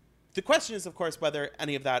 The question is, of course, whether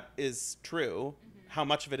any of that is true, how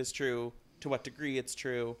much of it is true, to what degree it's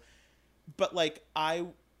true. But like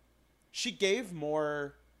she gave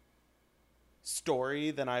more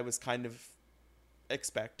story than I was kind of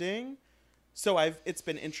expecting. So it's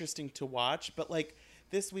been interesting to watch. But like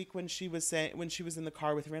this week when she was in the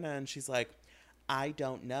car with Rinna and she's like, I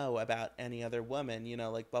don't know about any other woman,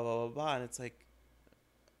 like blah, blah, blah, blah. And it's like,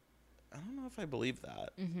 I don't know if I believe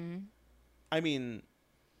that. Mm-hmm. I mean,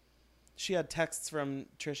 she had texts from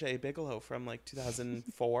Trisha A. Bigelow from like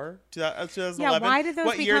 2004, 2011. Yeah, why did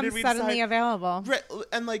those become suddenly available?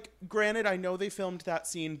 And like, granted, I know they filmed that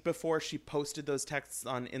scene before she posted those texts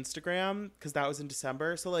on Instagram because that was in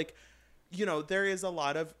December. So like, there is a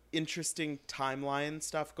lot of interesting timeline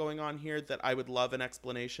stuff going on here that I would love an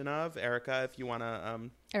explanation of. Erica, if you want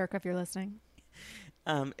to... Erica, if you're listening.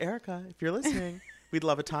 Erica, if you're listening, we'd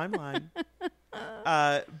love a timeline.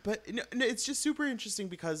 But it's just super interesting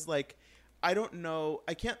because, like, I don't know.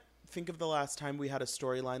 I can't think of the last time we had a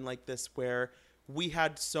storyline like this where we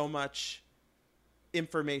had so much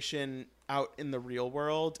information out in the real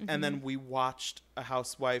world and then we watched a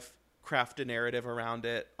housewife craft a narrative around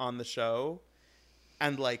it on the show.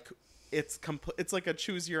 And, like, it's like a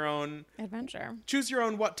choose your own adventure. Choose your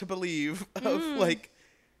own what to believe of, like,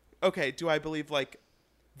 okay, do I believe, like,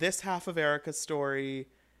 this half of Erica's story,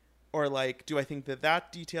 or like, do I think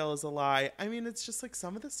that detail is a lie? I mean, it's just like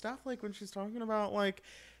some of the stuff, like when she's talking about like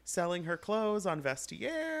selling her clothes on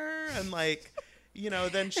Vestiaire and like,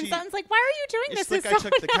 then she... And Sutton's like, why are you doing this? Like, I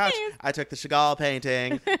took the couch. I took the Chagall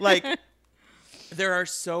painting. Like, there are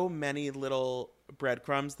so many little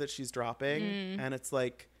breadcrumbs that she's dropping. And it's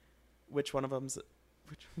like, which ones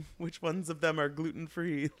of them are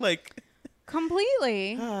gluten-free? Like...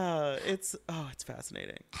 Completely. It's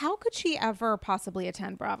fascinating. How could she ever possibly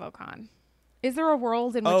attend BravoCon? Is there a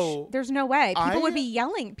world in which there's no way? People would be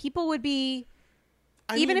yelling. People would be,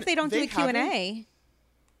 even if they don't do a Q&A.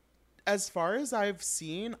 As far as I've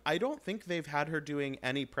seen, I don't think they've had her doing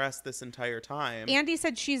any press this entire time. Andy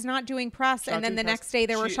said she's not doing press, and then the next day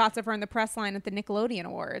there were shots of her in the press line at the Nickelodeon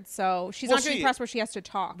Awards. So she's not doing press where she has to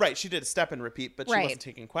talk. Right, she did a step and repeat, but she wasn't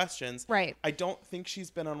taking questions. Right. I don't think she's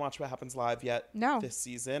been on Watch What Happens Live yet this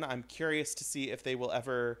season. I'm curious to see if they will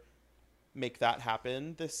ever make that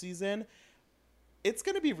happen this season. It's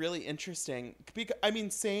going to be really interesting. Because, I mean,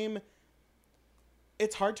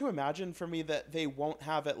 it's hard to imagine for me that they won't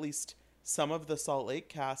have at least some of the Salt Lake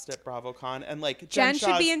cast at BravoCon, and like Jen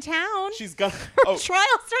should be in town. She's gonna. Her trial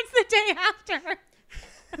starts the day after.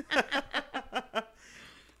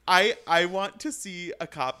 I want to see a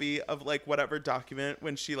copy of like whatever document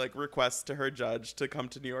when she like requests to her judge to come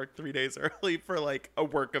to New York 3 days early for like a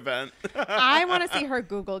work event. I want to see her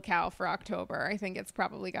Google Cal for October. I think it's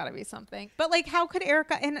probably got to be something. But like, how could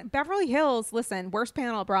Erica in Beverly Hills? Listen, worst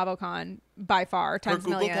panel at BravoCon by far. Times her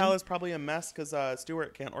Google million. Cal is probably a mess because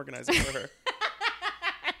Stuart can't organize it for her.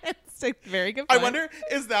 It's a very good point. I wonder,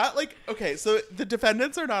 is that like, okay, so the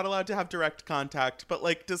defendants are not allowed to have direct contact, but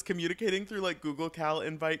like, does communicating through like Google Cal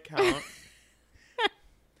invite count?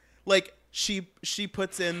 Like she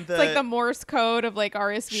puts in the... It's like the Morse code of like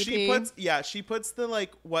RSVP. She puts the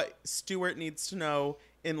like what Stuart needs to know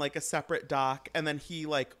in like a separate doc, and then he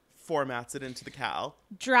like formats it into the Cal.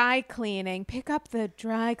 Dry cleaning. Pick up the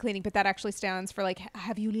dry cleaning, but that actually stands for like,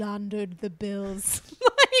 have you laundered the bills?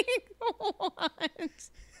 Like, what?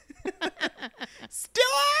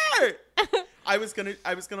 Stuart! I was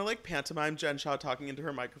gonna like pantomime Jen Shah talking into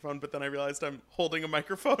her microphone, but then I realized I'm holding a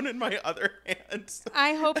microphone in my other hand. So.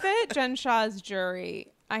 I hope that Jen Shah's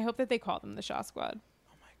jury, I hope that they call them the Shah Squad.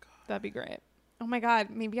 Oh my god. That'd be great. Oh my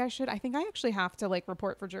god, maybe I should. I think I actually have to like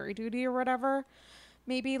report for jury duty or whatever.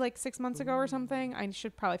 Maybe like 6 months ago or something. I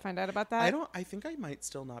should probably find out about that. I think I might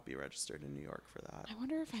still not be registered in New York for that. I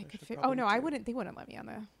wonder if I could oh no, I wouldn't. They wouldn't let me on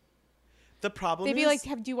the... The problem They'd be like,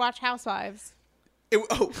 do you watch Housewives?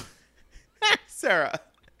 Sarah.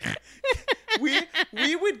 we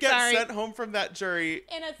would get sent home from that jury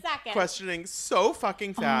in a second. Questioning so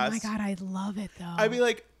fucking fast. Oh my god, I love it though. I'd be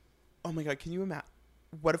like, oh my god, can you imagine?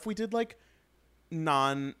 What if we did like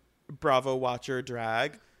non-Bravo watcher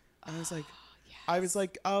drag? I was like, yes.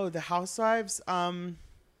 Oh, the Housewives. I'm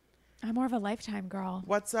more of a Lifetime girl.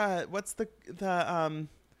 What's the Is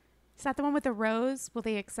that the one with the rose? Will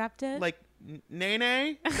they accept it? Like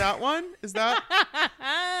Nene? That one? Is that?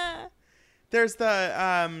 There's the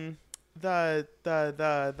and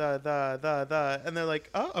they're like,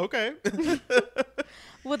 oh, okay.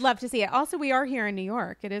 Would love to see it. Also, we are here in New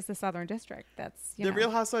York. It is the Southern District. That's The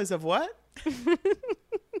Real Housewives of what?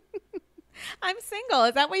 I'm single.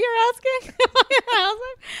 Is that what you're asking?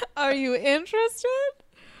 Are you interested?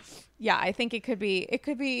 Yeah, I think it could be. It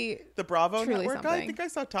could be The Bravo truly Network. I something. think I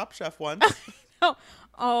saw Top Chef once.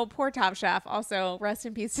 Oh, poor Top Chef. Also, rest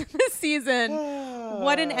in peace to this season.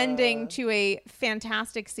 What an ending to a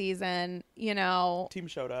fantastic season. You know, Team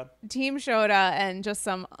Shota. Team Shota, and just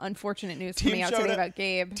some unfortunate news coming out today about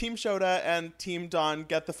Gabe. Team Shota and Team Dawn,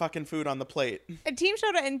 get the fucking food on the plate. And Team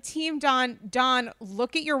Shota and Team Dawn,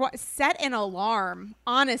 look at your set an alarm.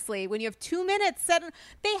 Honestly, when you have 2 minutes,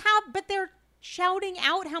 but they're shouting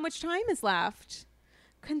out how much time is left.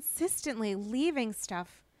 Consistently leaving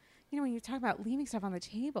stuff. You know, when you talk about leaving stuff on the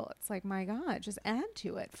table, it's like, my God, just add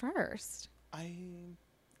to it first.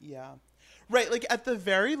 Yeah. Right, like at the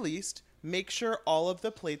very least, make sure all of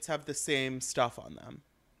the plates have the same stuff on them.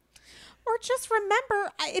 Or just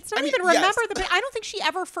remember, it's not even yes. remember I don't think she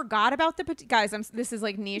ever forgot about the guys. This is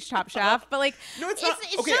like niche Top Chef, but like, no, it's not.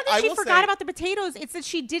 It's Okay, not that I she will forgot say, about the potatoes. It's that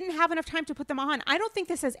she didn't have enough time to put them on. I don't think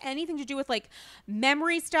this has anything to do with like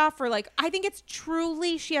memory stuff or like. I think it's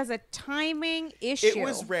truly she has a timing issue. It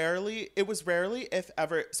was rarely, if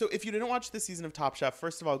ever. So if you didn't watch this season of Top Chef,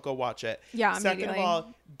 first of all, go watch it. Yeah. Second of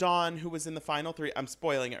all, Dawn, who was in the final 3, I'm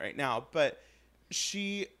spoiling it right now, but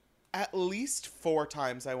she. At least 4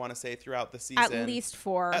 times, I want to say, throughout the season. At least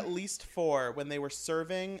 4. At least 4, when they were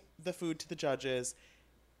serving the food to the judges.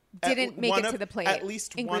 Didn't make it to the plate. At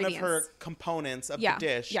least one of her components of the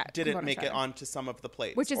dish didn't make it onto some of the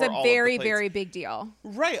plates. Which is a very, very big deal.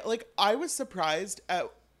 Right. Like, I was surprised at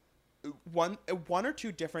one or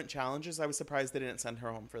 2 different challenges. I was surprised they didn't send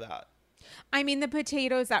her home for that. I mean, the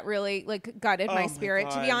potatoes, that really like gutted my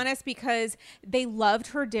spirit, to be honest, because they loved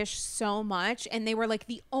her dish so much, and they were like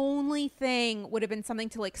the only thing would have been something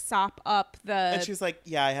to like sop up the. And she's like,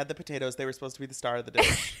 "Yeah, I had the potatoes. They were supposed to be the star of the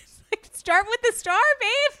dish." Start with the star,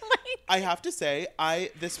 babe. Like, I have to say,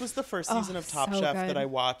 this was the first season of Top Chef that I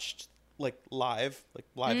watched like live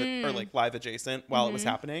or like live adjacent while it was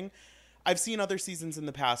happening. I've seen other seasons in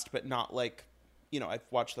the past, but not like, I've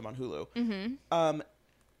watched them on Hulu.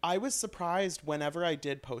 I was surprised whenever I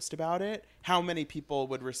did post about it, how many people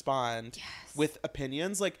would respond with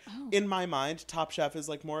opinions. Like, in my mind, Top Chef is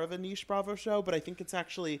like more of a niche Bravo show, but I think it's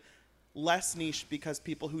actually less niche because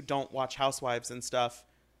people who don't watch Housewives and stuff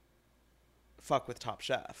fuck with Top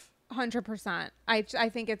Chef. 100%. I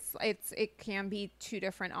think it can be 2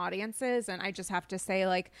 different audiences, and I just have to say,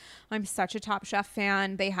 like, I'm such a Top Chef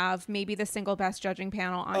fan. They have maybe the single best judging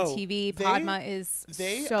panel on TV. Padma is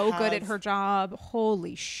so good at her job.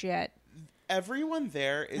 Holy shit. Everyone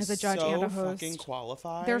there is as a judge so and a host. Fucking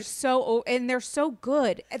qualified. They're so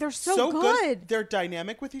good. They're so good. Their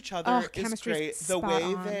dynamic with each other is great. The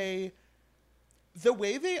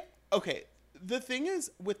way they okay. The thing is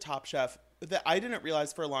with Top Chef that I didn't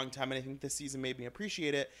realize for a long time, and I think this season made me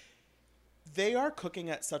appreciate it. They are cooking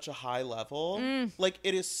at such a high level. Like,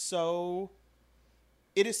 it is so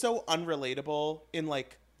unrelatable in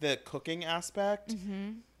like the cooking aspect.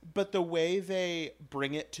 But the way they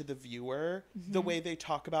bring it to the viewer, the way they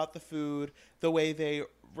talk about the food, the way they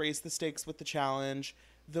raise the stakes with the challenge,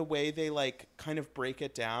 the way they like kind of break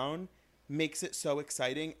it down makes it so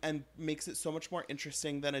exciting and makes it so much more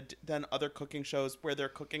interesting than other cooking shows where they're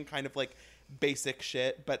cooking kind of like basic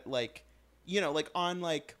shit, but like, like on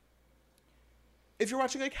like, if you're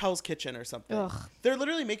watching like Hell's Kitchen or something, they're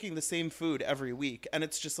literally making the same food every week, and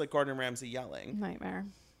it's just like Gordon Ramsay yelling. Nightmare.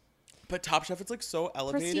 But Top Chef, it's like so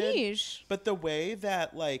elevated. Prestige. But the way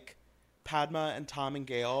that like Padma and Tom and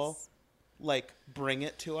Gail like bring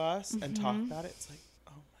it to us and talk about it, it's like,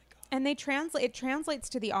 oh my God. And it translates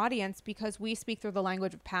to the audience because we speak through the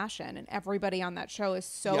language of passion, and everybody on that show is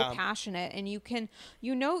so passionate, and you can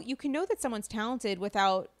know that someone's talented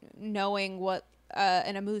without knowing what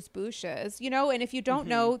an amuse-bouche is, and if you don't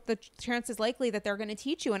know, the chance is likely that they're going to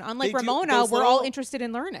teach you. And unlike Ramona, we're all interested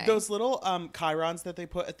in learning. Those little chyrons that they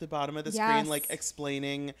put at the bottom of the screen, like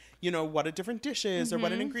explaining, what a different dish is or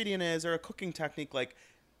what an ingredient is or a cooking technique, like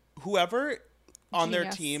whoever on their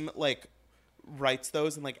team like writes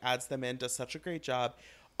those and like adds them in does such a great job.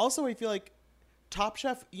 Also, I feel like Top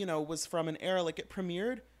Chef, was from an era, like it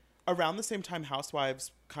premiered around the same time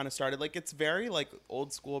Housewives kind of started. Like, it's very like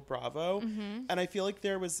old school Bravo. And I feel like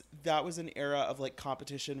that was an era of like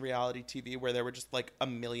competition reality TV where there were just like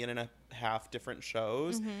 1.5 million different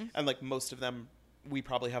shows. And like most of them we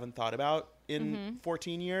probably haven't thought about in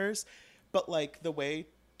 14 years. But like the way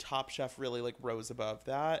Top Chef really like rose above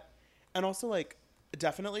that. And also like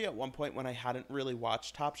definitely at one point when I hadn't really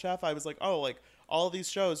watched Top Chef, I was like, oh, like all of these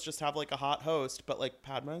shows just have like a hot host, but like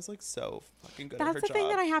Padma is like so fucking good at her job. That's the thing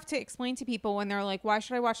that I have to explain to people when they're like, why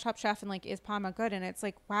should I watch Top Chef? And like, is Padma good? And it's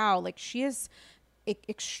like, wow, like she is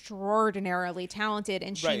extraordinarily talented,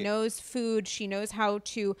 and she knows food. She knows how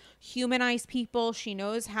to humanize people. She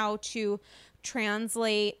knows how to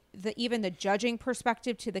translate even the judging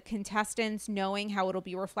perspective to the contestants, knowing how it'll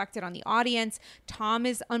be reflected on the audience. Tom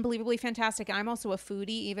is unbelievably fantastic. I'm also a foodie,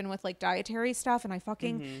 even with like dietary stuff, and I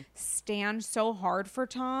fucking stand so hard for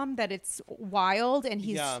Tom that it's wild. And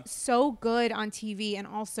he's so good on TV, and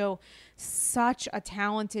also such a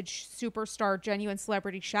talented superstar, genuine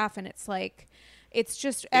celebrity chef. And it's like, it's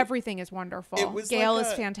just everything is wonderful. Gail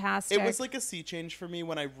is fantastic. It was like a sea change for me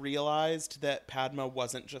when I realized that Padma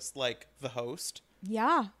wasn't just like the host.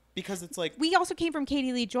 Yeah. Because it's like, we also came from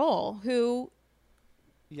Katie Lee Joel, who,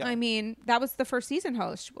 I mean, that was the first season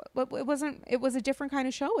host. It wasn't. It was a different kind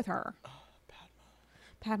of show with her.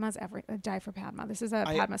 Padma's die for Padma. This is a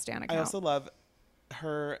Padma stan account. I also love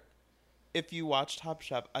her. If you watch Top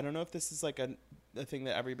Chef, I don't know if this is like a thing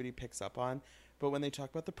that everybody picks up on, but when they talk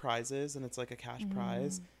about the prizes and it's like a cash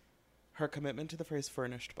prize, her commitment to the phrase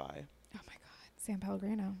 "furnished by." Oh my God, San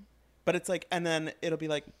Pellegrino. But it's like, and then it'll be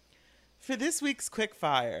like, for this week's quick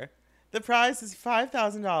fire, the prize is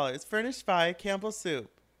 $5,000, furnished by Campbell Soup.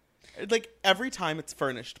 Like every time it's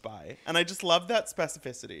furnished by, and I just love that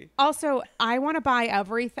specificity. Also, I want to buy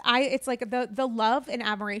everything. It's like the love and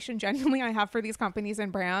admiration genuinely I have for these companies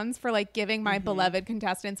and brands for like giving my beloved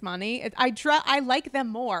contestants money. I like them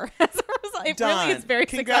more. It really is very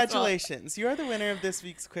Congratulations. You are the winner of this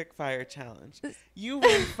week's Quick Fire Challenge. You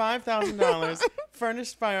win $5,000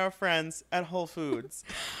 furnished by our friends at Whole Foods.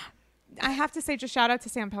 I have to say, just shout out to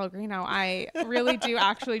San Pellegrino. I really do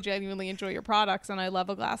actually genuinely enjoy your products, and I love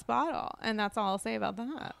a glass bottle. And that's all I'll say about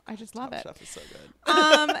that. I just love it. Top Chef is so good.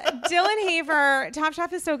 Dylan Haver, Top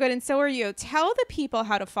Chef is so good, and so are you. Tell the people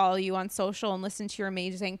how to follow you on social and listen to your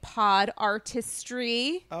amazing pod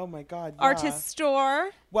artistry. Oh my God. Yeah. Artist store.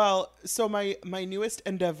 Well, so my newest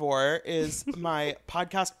endeavor is my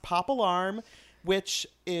podcast Pop Alarm, which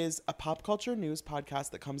is a pop culture news podcast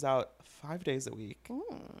that comes out 5 days a week.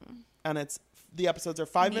 And the episodes are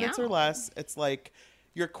 5 minutes or less. It's like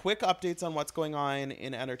your quick updates on what's going on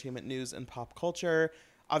in entertainment news and pop culture.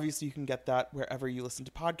 Obviously, you can get that wherever you listen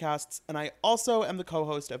to podcasts. And I also am the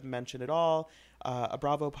co-host of Mention It All, a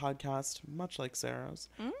Bravo podcast, much like Sarah's.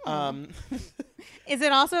 Is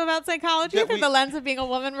it also about psychology through the lens of being a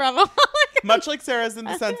woman Bravo? Much like Sarah's in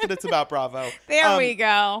the sense that it's about Bravo. There we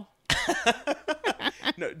go.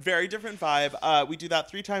 No, very different vibe. We do that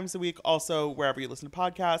 3 times a week, also wherever you listen to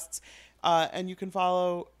podcasts. And you can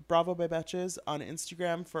follow Bravo by Betches on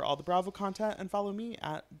Instagram for all the Bravo content, and follow me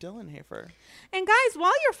at Dylan Hafer. And guys,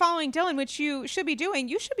 while you're following Dylan, which you should be doing,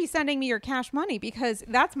 you should be sending me your cash money, because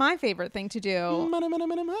that's my favorite thing to do. Money, money,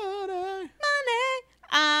 money, money.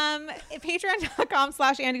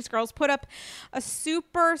 Patreon.com/Andy's Girls put up a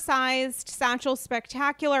super-sized Satchel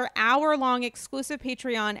Spectacular hour-long exclusive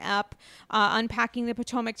Patreon app unpacking the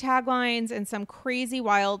Potomac taglines and some crazy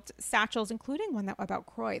wild satchels, including one about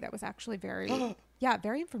Croy that was actually very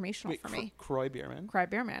very informational for me. Croy Bierman. Croy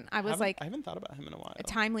Bierman. I haven't thought about him in a while.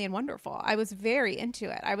 Timely and wonderful. I was very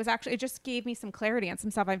into it. It just gave me some clarity on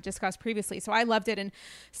some stuff I've discussed previously. So I loved it, and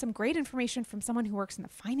some great information from someone who works in the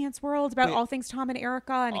finance world about all things Tom and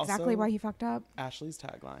Erica and exactly why he fucked up. Ashley's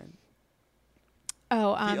tagline.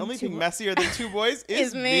 Oh, the only thing messier than 2 boys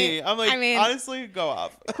is me. I'm like, honestly, go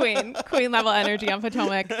off. Queen level energy on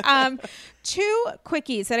Potomac. 2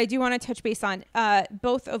 quickies that I do want to touch base on,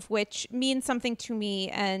 both of which mean something to me,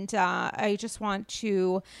 and I just want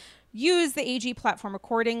to use the AG platform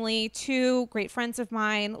accordingly. 2 great friends of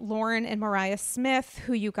mine, Lauren and Mariah Smith,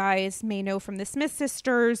 who you guys may know from the Smith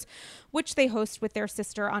Sisters, which they host with their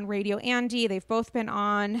sister on Radio Andy. They've both been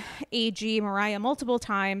on AG, Mariah multiple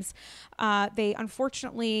times. They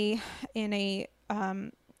unfortunately, in a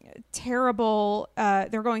terrible,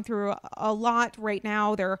 they're going through a lot right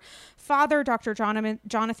now. Their father, Dr.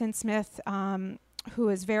 Jonathan Smith, who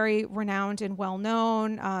is very renowned and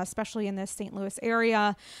well-known, especially in the St. Louis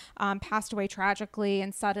area, passed away tragically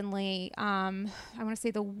and suddenly, I want to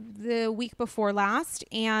say the week before last.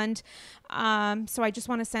 And so I just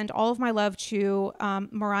want to send all of my love to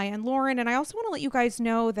Mariah and Lauren. And I also want to let you guys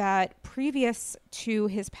know that previous to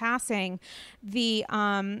his passing, the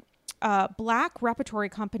Black Repertory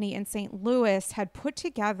Company in St. Louis had put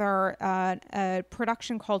together a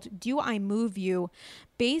production called Do I Move You,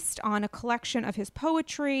 based on a collection of his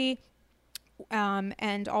poetry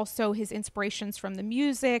and also his inspirations from the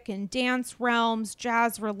music and dance realms,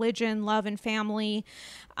 jazz, religion, love, and family.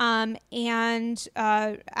 And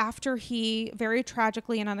after he very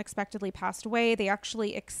tragically and unexpectedly passed away, they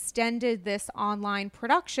actually extended this online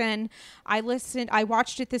production. I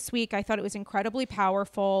watched it this week. I thought it was incredibly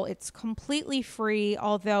powerful. It's completely free,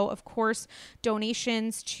 although, of course,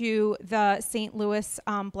 donations to the St. Louis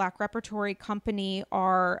Black Repertory Company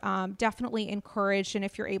are definitely encouraged. And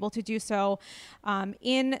if you're able to do so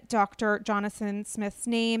in Dr. Jonathan Smith's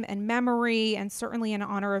name and memory, and certainly in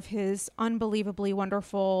honor of his unbelievably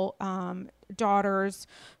wonderful daughters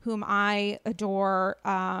whom I adore,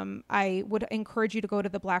 I would encourage you to go to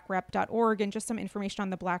theblackrep.org and just some information on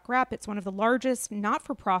the Black Rep. It's one of the largest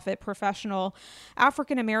not-for-profit professional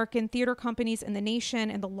African-American theater companies in the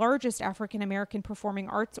nation and the largest African-American performing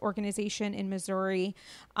arts organization in Missouri.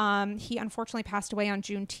 He unfortunately passed away on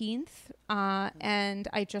Juneteenth, and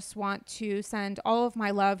I just want to send all of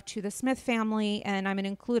my love to the Smith family, and I'm going to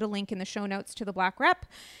include a link in the show notes to the Black Rep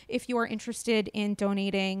if you are interested in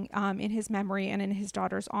donating in his memory and in his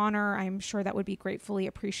daughter's honor. I'm sure that would be gratefully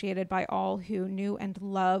appreciated by all who knew and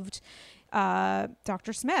loved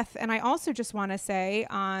Dr. Smith. And I also just want to say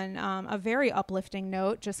on a very uplifting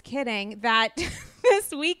note, just kidding, that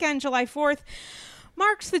this weekend, July 4th,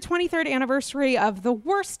 marks the 23rd anniversary of the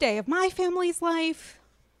worst day of my family's life.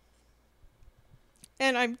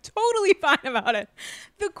 And I'm totally fine about it.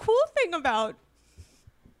 The cool thing about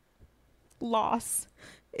loss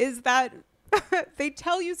is that they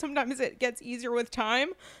tell you sometimes it gets easier with time.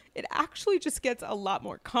 It actually just gets a lot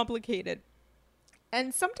more complicated.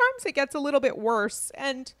 And sometimes it gets a little bit worse.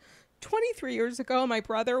 And 23 years ago, my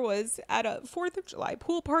brother was at a 4th of July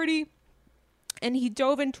pool party, and he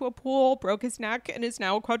dove into a pool, broke his neck, and is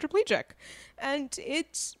now quadriplegic. And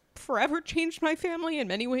it forever changed my family. In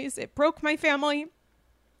many ways, it broke my family.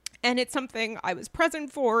 And it's something I was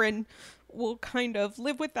present for and will kind of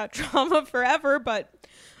live with that trauma forever. But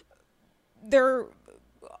there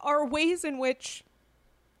are ways in which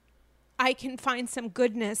I can find some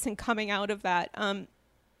goodness in coming out of that.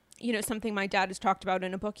 Something my dad has talked about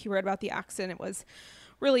in a book he wrote about the accident was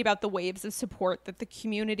really about the waves of support that the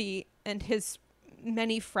community and his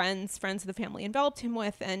many friends of the family enveloped him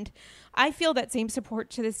with. And I feel that same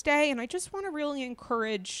support to this day. And I just want to really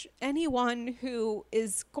encourage anyone who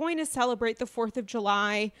is going to celebrate the 4th of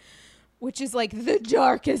July, which is like the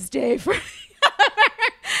darkest day for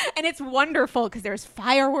and it's wonderful because there's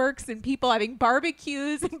fireworks and people having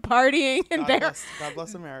barbecues and partying. And God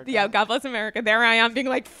bless America. Yeah, God bless America. There I am being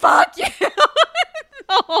like, fuck you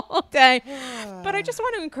the whole day. But I just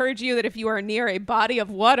want to encourage you that if you are near a body of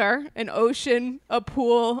water, an ocean, a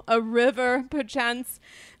pool, a river, perchance,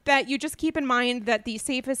 that you just keep in mind that the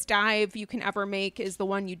safest dive you can ever make is the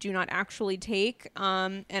one you do not actually take.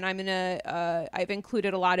 And I've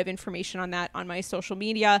included a lot of information on that on my social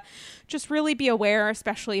media. Just really be aware,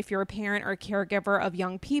 especially if you're a parent or a caregiver of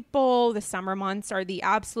young people. The summer months are the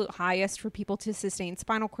absolute highest for people to sustain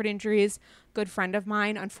spinal cord injuries. Good friend of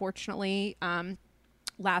mine, unfortunately,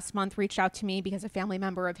 last month reached out to me because a family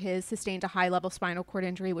member of his sustained a high-level spinal cord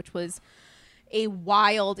injury, which was a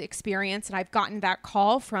wild experience. And I've gotten that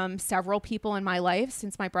call from several people in my life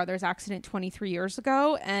since my brother's accident 23 years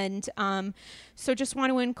ago. And so just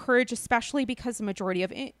want to encourage, especially because the majority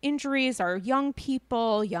of injuries are young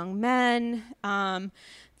people, young men.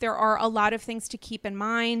 There are a lot of things to keep in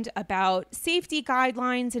mind about safety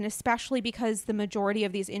guidelines, and especially because the majority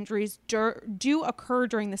of these injuries do occur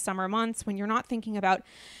during the summer months when you're not thinking about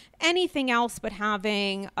anything else but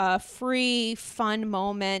having a free, fun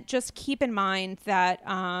moment. Just keep in mind that,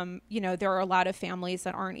 there are a lot of families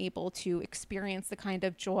that aren't able to experience the kind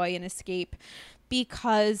of joy and escape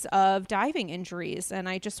because of diving injuries. And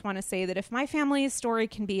I just want to say that if my family's story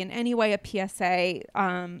can be in any way a PSA,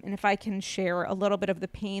 and if I can share a little bit of the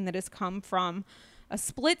pain that has come from a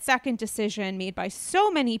split-second decision made by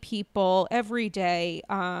so many people every day,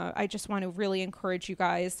 I just want to really encourage you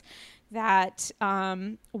guys that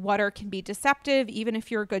water can be deceptive, even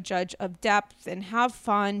if you're a good judge of depth, and have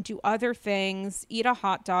fun, do other things, eat a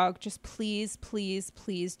hot dog. Just please, please,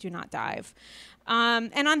 please do not dive.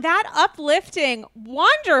 And on that uplifting,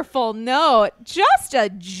 wonderful note, just a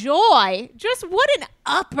joy, just what an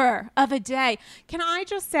upper of a day. Can I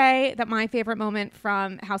just say that my favorite moment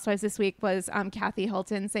from Housewives this week was Kathy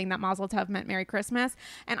Hilton saying that Mazel Tov meant Merry Christmas.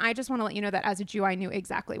 And I just want to let you know that as a Jew, I knew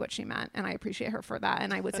exactly what she meant. And I appreciate her for that.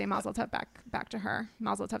 And I would say Mazel Tov back to her.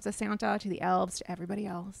 Mazel Tov to Santa, to the elves, to everybody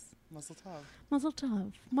else. Mazel Tov. Mazel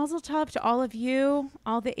Tov. Mazel Tov to all of you,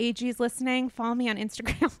 all the AGs listening. Follow me on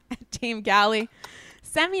Instagram at Dame Galley.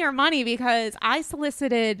 Send me your money because I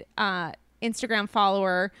solicited Instagram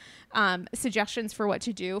follower suggestions for what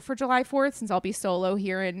to do for July 4th, since I'll be solo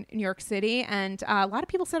here in New York City. And a lot of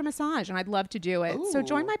people said a massage, and I'd love to do it. So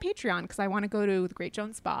join my Patreon, because I want to go to the Great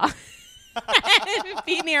Jones Spa. And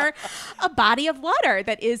be near a body of water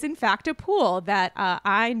that is in fact a pool that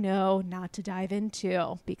I know not to dive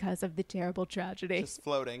into because of the terrible tragedy. Just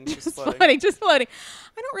floating. Just floating.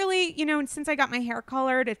 I don't really, since I got my hair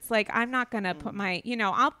colored, it's like I'm not gonna put my,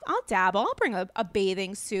 I'll dabble. I'll bring a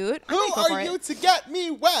bathing suit. Who are you to get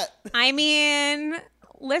me wet? I mean,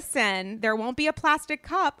 listen, there won't be a plastic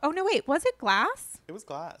cup. Oh no, wait, was it glass? It was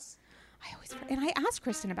glass. And I asked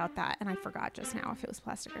Kristen about that, and I forgot just now if it was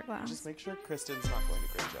plastic or glass. Just make sure Kristen's not going to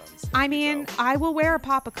Great Jones. I mean, I will wear a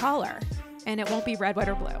pop of color, and it won't be red, white,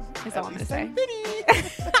 or blue, is all I'm going to say.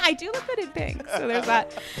 I do look good in pink, so there's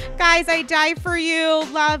that. Guys, I die for you.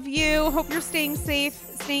 Love you. Hope you're staying safe,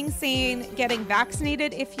 staying sane, getting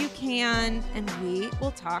vaccinated if you can, and we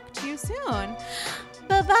will talk to you soon.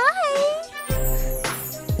 Bye-bye.